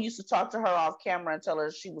one who used to talk to her off camera and tell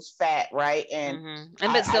her she was fat, right? And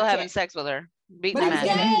but still having sex with her. He was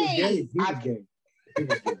gay.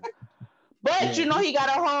 But he got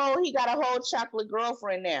a whole chocolate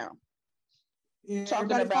girlfriend now. Yeah,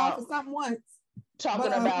 talking about something once.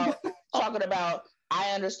 Talking about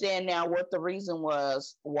I understand now what the reason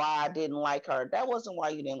was why I didn't like her. That wasn't why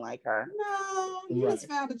you didn't like her. No, you just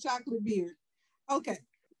found a chocolate beard. Okay.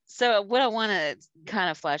 So what I want to kind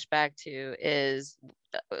of flash back to is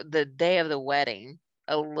the day of the wedding.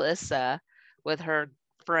 Alyssa with her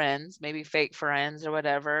friends, maybe fake friends or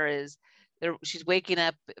whatever, she's waking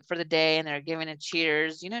up for the day and they're giving a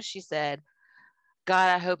cheers. She said, God,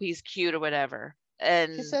 I hope he's cute or whatever.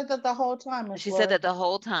 And she said that the whole time. Said that the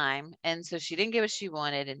whole time. And so she didn't get what she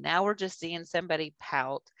wanted. And now we're just seeing somebody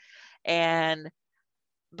pout.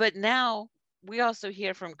 But now we also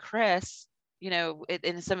hear from Chris,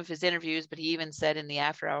 in some of his interviews, but he even said in the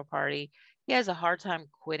after hour party, he has a hard time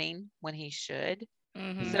quitting when he should.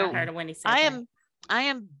 Mm-hmm. So I heard when he said I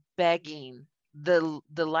am begging the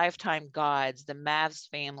Lifetime gods, the Mavs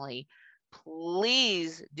family,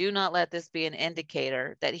 please do not let this be an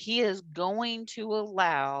indicator that he is going to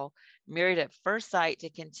allow Married at First Sight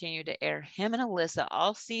to continue to air him and Alyssa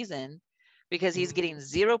all season, because he's getting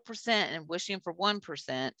 0% and wishing for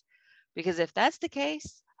 1%. Because if that's the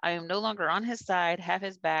case, I am no longer on his side, have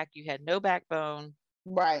his back. You had no backbone.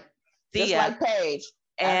 Right. Just like Paige.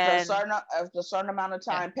 After a certain amount of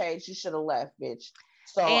time, Paige, you should have left, bitch.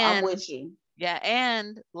 So I'm with you. Yeah,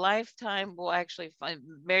 and Lifetime will actually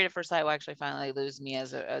Married at First Sight will actually finally lose me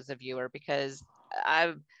as a viewer, because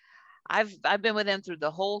I've been with them through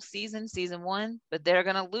the whole season 1, but they're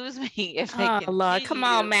gonna lose me if they continue. Lord, come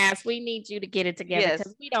on, Mass, we need you to get it together,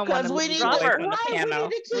 because we don't want to lose Lori from the panel.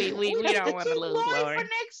 We don't want to lose Lori for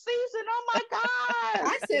next season. Oh my God!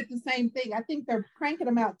 I said the same thing. I think they're cranking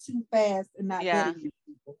them out too fast and not vetting these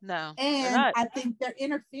people. No, and I think they're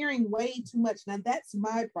interfering way too much. Now that's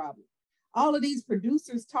my problem. All of these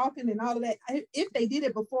producers talking and all of that. If they did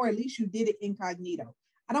it before, at least you did it incognito.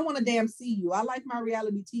 I don't want to damn see you. I like my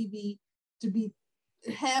reality TV to be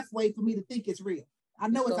halfway for me to think it's real. I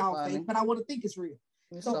know it's all fake, but I want to think it's real.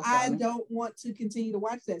 So I don't want to continue to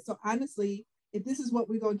watch that. So honestly, if this is what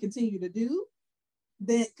we're going to continue to do,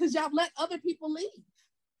 then because y'all let other people leave.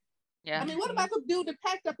 Yeah. I mean, what about the dude that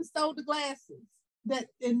packed up and stole the glasses that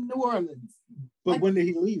in New Orleans? But when did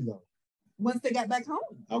he leave though? once they got back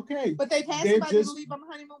home. Okay. But they've had somebody to leave on the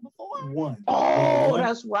honeymoon before. One. Oh,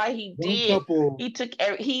 that's right. He did. Couple,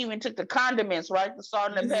 he even took the condiments, right? The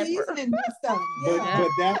salt and the pepper. Seasoning and stuff. Yeah. But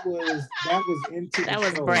that was into that the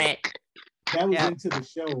was show. Brett. That was into the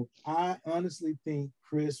show. I honestly think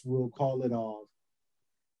Chris will call it off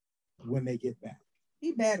when they get back.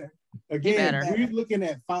 He better. Again, we're looking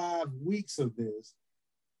at 5 weeks of this.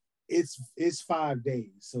 It's 5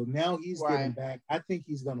 days. So now he's getting back. I think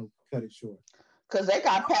he's gonna cut it short. Because they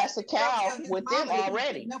got Pascal with them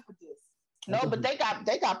already. No, but they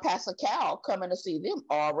got Pascal coming to see them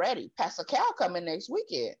already. Pascal coming next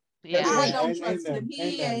weekend. Yeah, I don't trust him.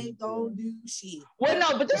 He ain't gonna do shit. Well,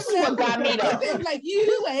 no, but this is what got me though. Like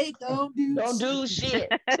you ain't gonna do shit.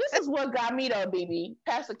 This is what got me though, BB.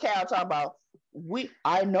 Pascal talking about.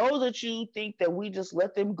 I know that you think that we just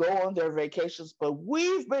let them go on their vacations, but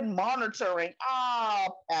we've been monitoring.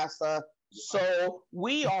 Pastor. So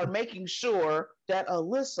we are making sure that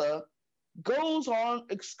Alyssa goes on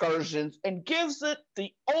excursions and gives it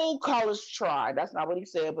the old college try. That's not what he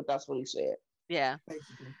said, but that's what he said. Yeah.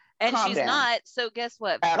 Basically. And she's not. So guess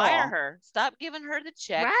what? Fire her. Stop giving her the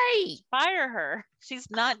check. Right. Fire her. She's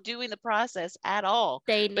not doing the process at all.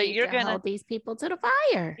 They need to hold these people to the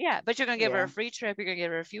fire. Yeah, but you're gonna give her a free trip. You're gonna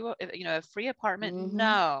give her a free apartment. Mm-hmm.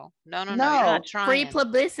 No. You're not trying. Free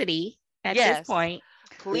publicity at this point.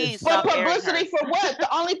 Please. But publicity for what?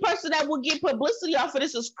 The only person that will get publicity off of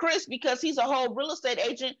this is Chris because he's a whole real estate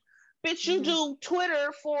agent. Bitch, you do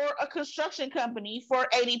Twitter for a construction company for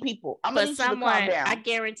 80 people. I'm gonna need you to calm down. I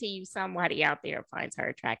guarantee you somebody out there finds her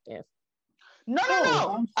attractive.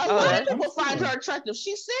 No. A lot of people find her attractive.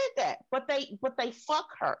 She said that, but they fuck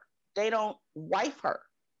her. They don't wife her.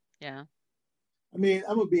 Yeah. I mean,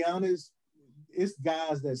 I'm gonna be honest. It's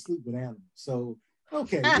guys that sleep with animals. So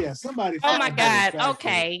okay, yeah, somebody. Oh my God.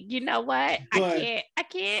 Okay, you know what? I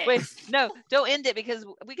can't. Wait, no, don't end it because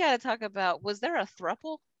we got to talk about. Was there a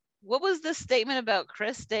throuple? What was the statement about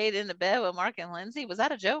Chris stayed in the bed with Mark and Lindsay? Was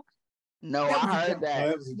that a joke? No, I heard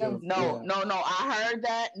that. No, I heard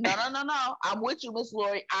that. No. I'm with you, Miss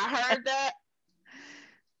Lori. I heard that.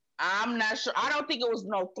 I'm not sure. I don't think it was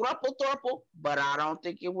no throuple, but I don't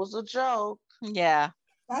think it was a joke. Yeah.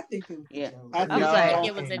 I think it was a joke. I think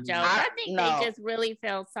it was a joke. I think they just really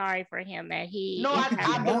felt sorry for him that he. No,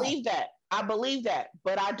 I believe that. I believe that,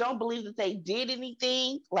 but I don't believe that they did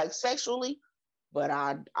anything like sexually. But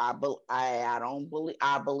I don't believe.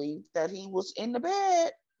 I believe that he was in the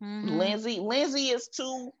bed. Mm-hmm. Lindsay is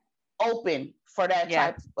too open for that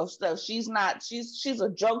type of stuff. She's not. She's a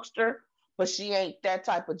jokester, but she ain't that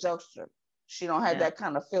type of jokester. She don't have that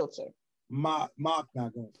kind of filter. Mark not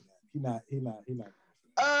going for that. He not.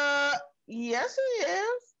 Yes, he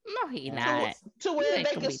is. No, he not. To where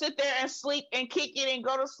they can sit there and sleep and kick it and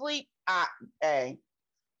go to sleep. Hey.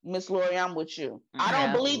 Miss Lori, I'm with you. I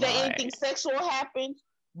don't believe that anything sexual happened,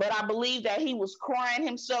 but I believe that he was crying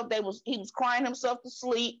himself. He was crying himself to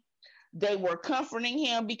sleep. They were comforting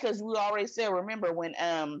him because we already said, remember when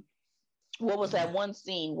what was that one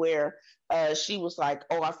scene where she was like,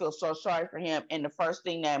 oh, I feel so sorry for him. And the first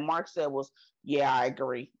thing that Mark said was, yeah, I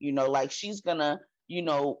agree. Like she's gonna, she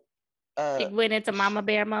went into mama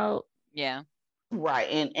bear mode. Yeah.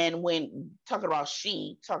 Right. And when talking about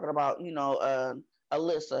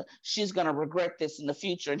Alyssa, she's gonna regret this in the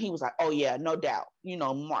future. And he was like, oh yeah, no doubt.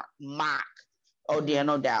 Mark. Oh yeah,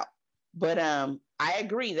 no doubt. But I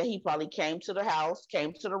agree that he probably came to the house,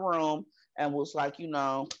 came to the room, and was like,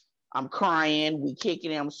 I'm crying, we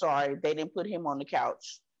kicking him, I'm sorry. They didn't put him on the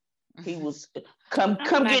couch. He was come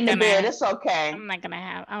get in the bed. It's okay.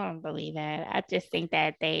 I don't believe that. I just think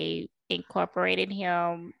that they incorporated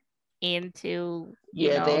him into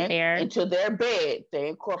into their bed. They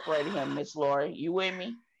incorporated him. Miss Lori, you with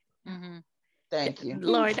me? Mm-hmm. Thank you,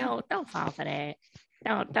 Lori. Don't fall for that.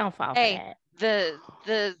 Don't fall for that.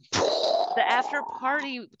 The after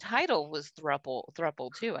party title was thruple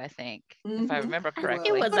too, I think, if I remember correctly.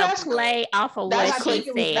 It was a play off of what she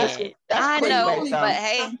said. I know, but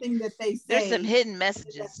hey, something that they say, there's some hidden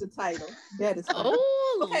messages. That's the title. That is.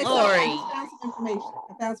 Oh, okay, Lori. So I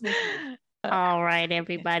found some information. All right,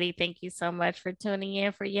 everybody. Thank you so much for tuning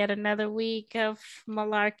in for yet another week of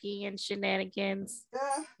malarkey and shenanigans.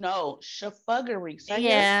 No, shafuggery.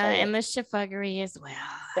 And the shafuggery as well.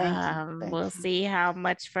 Thank you. We'll see how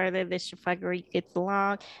much further the shafuggery gets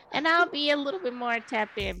along. And I'll be a little bit more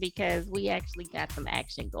tapped in because we actually got some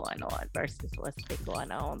action going on versus what's been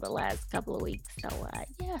going on the last couple of weeks. So,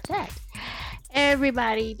 that.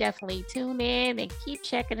 Everybody definitely tune in and keep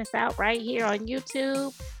checking us out right here on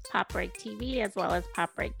YouTube, Pop Break TV, as well as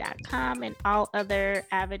popbreak.com and all other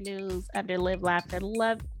avenues under Live, Laugh, and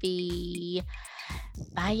Lovey.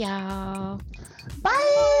 Bye, y'all.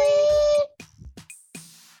 Bye.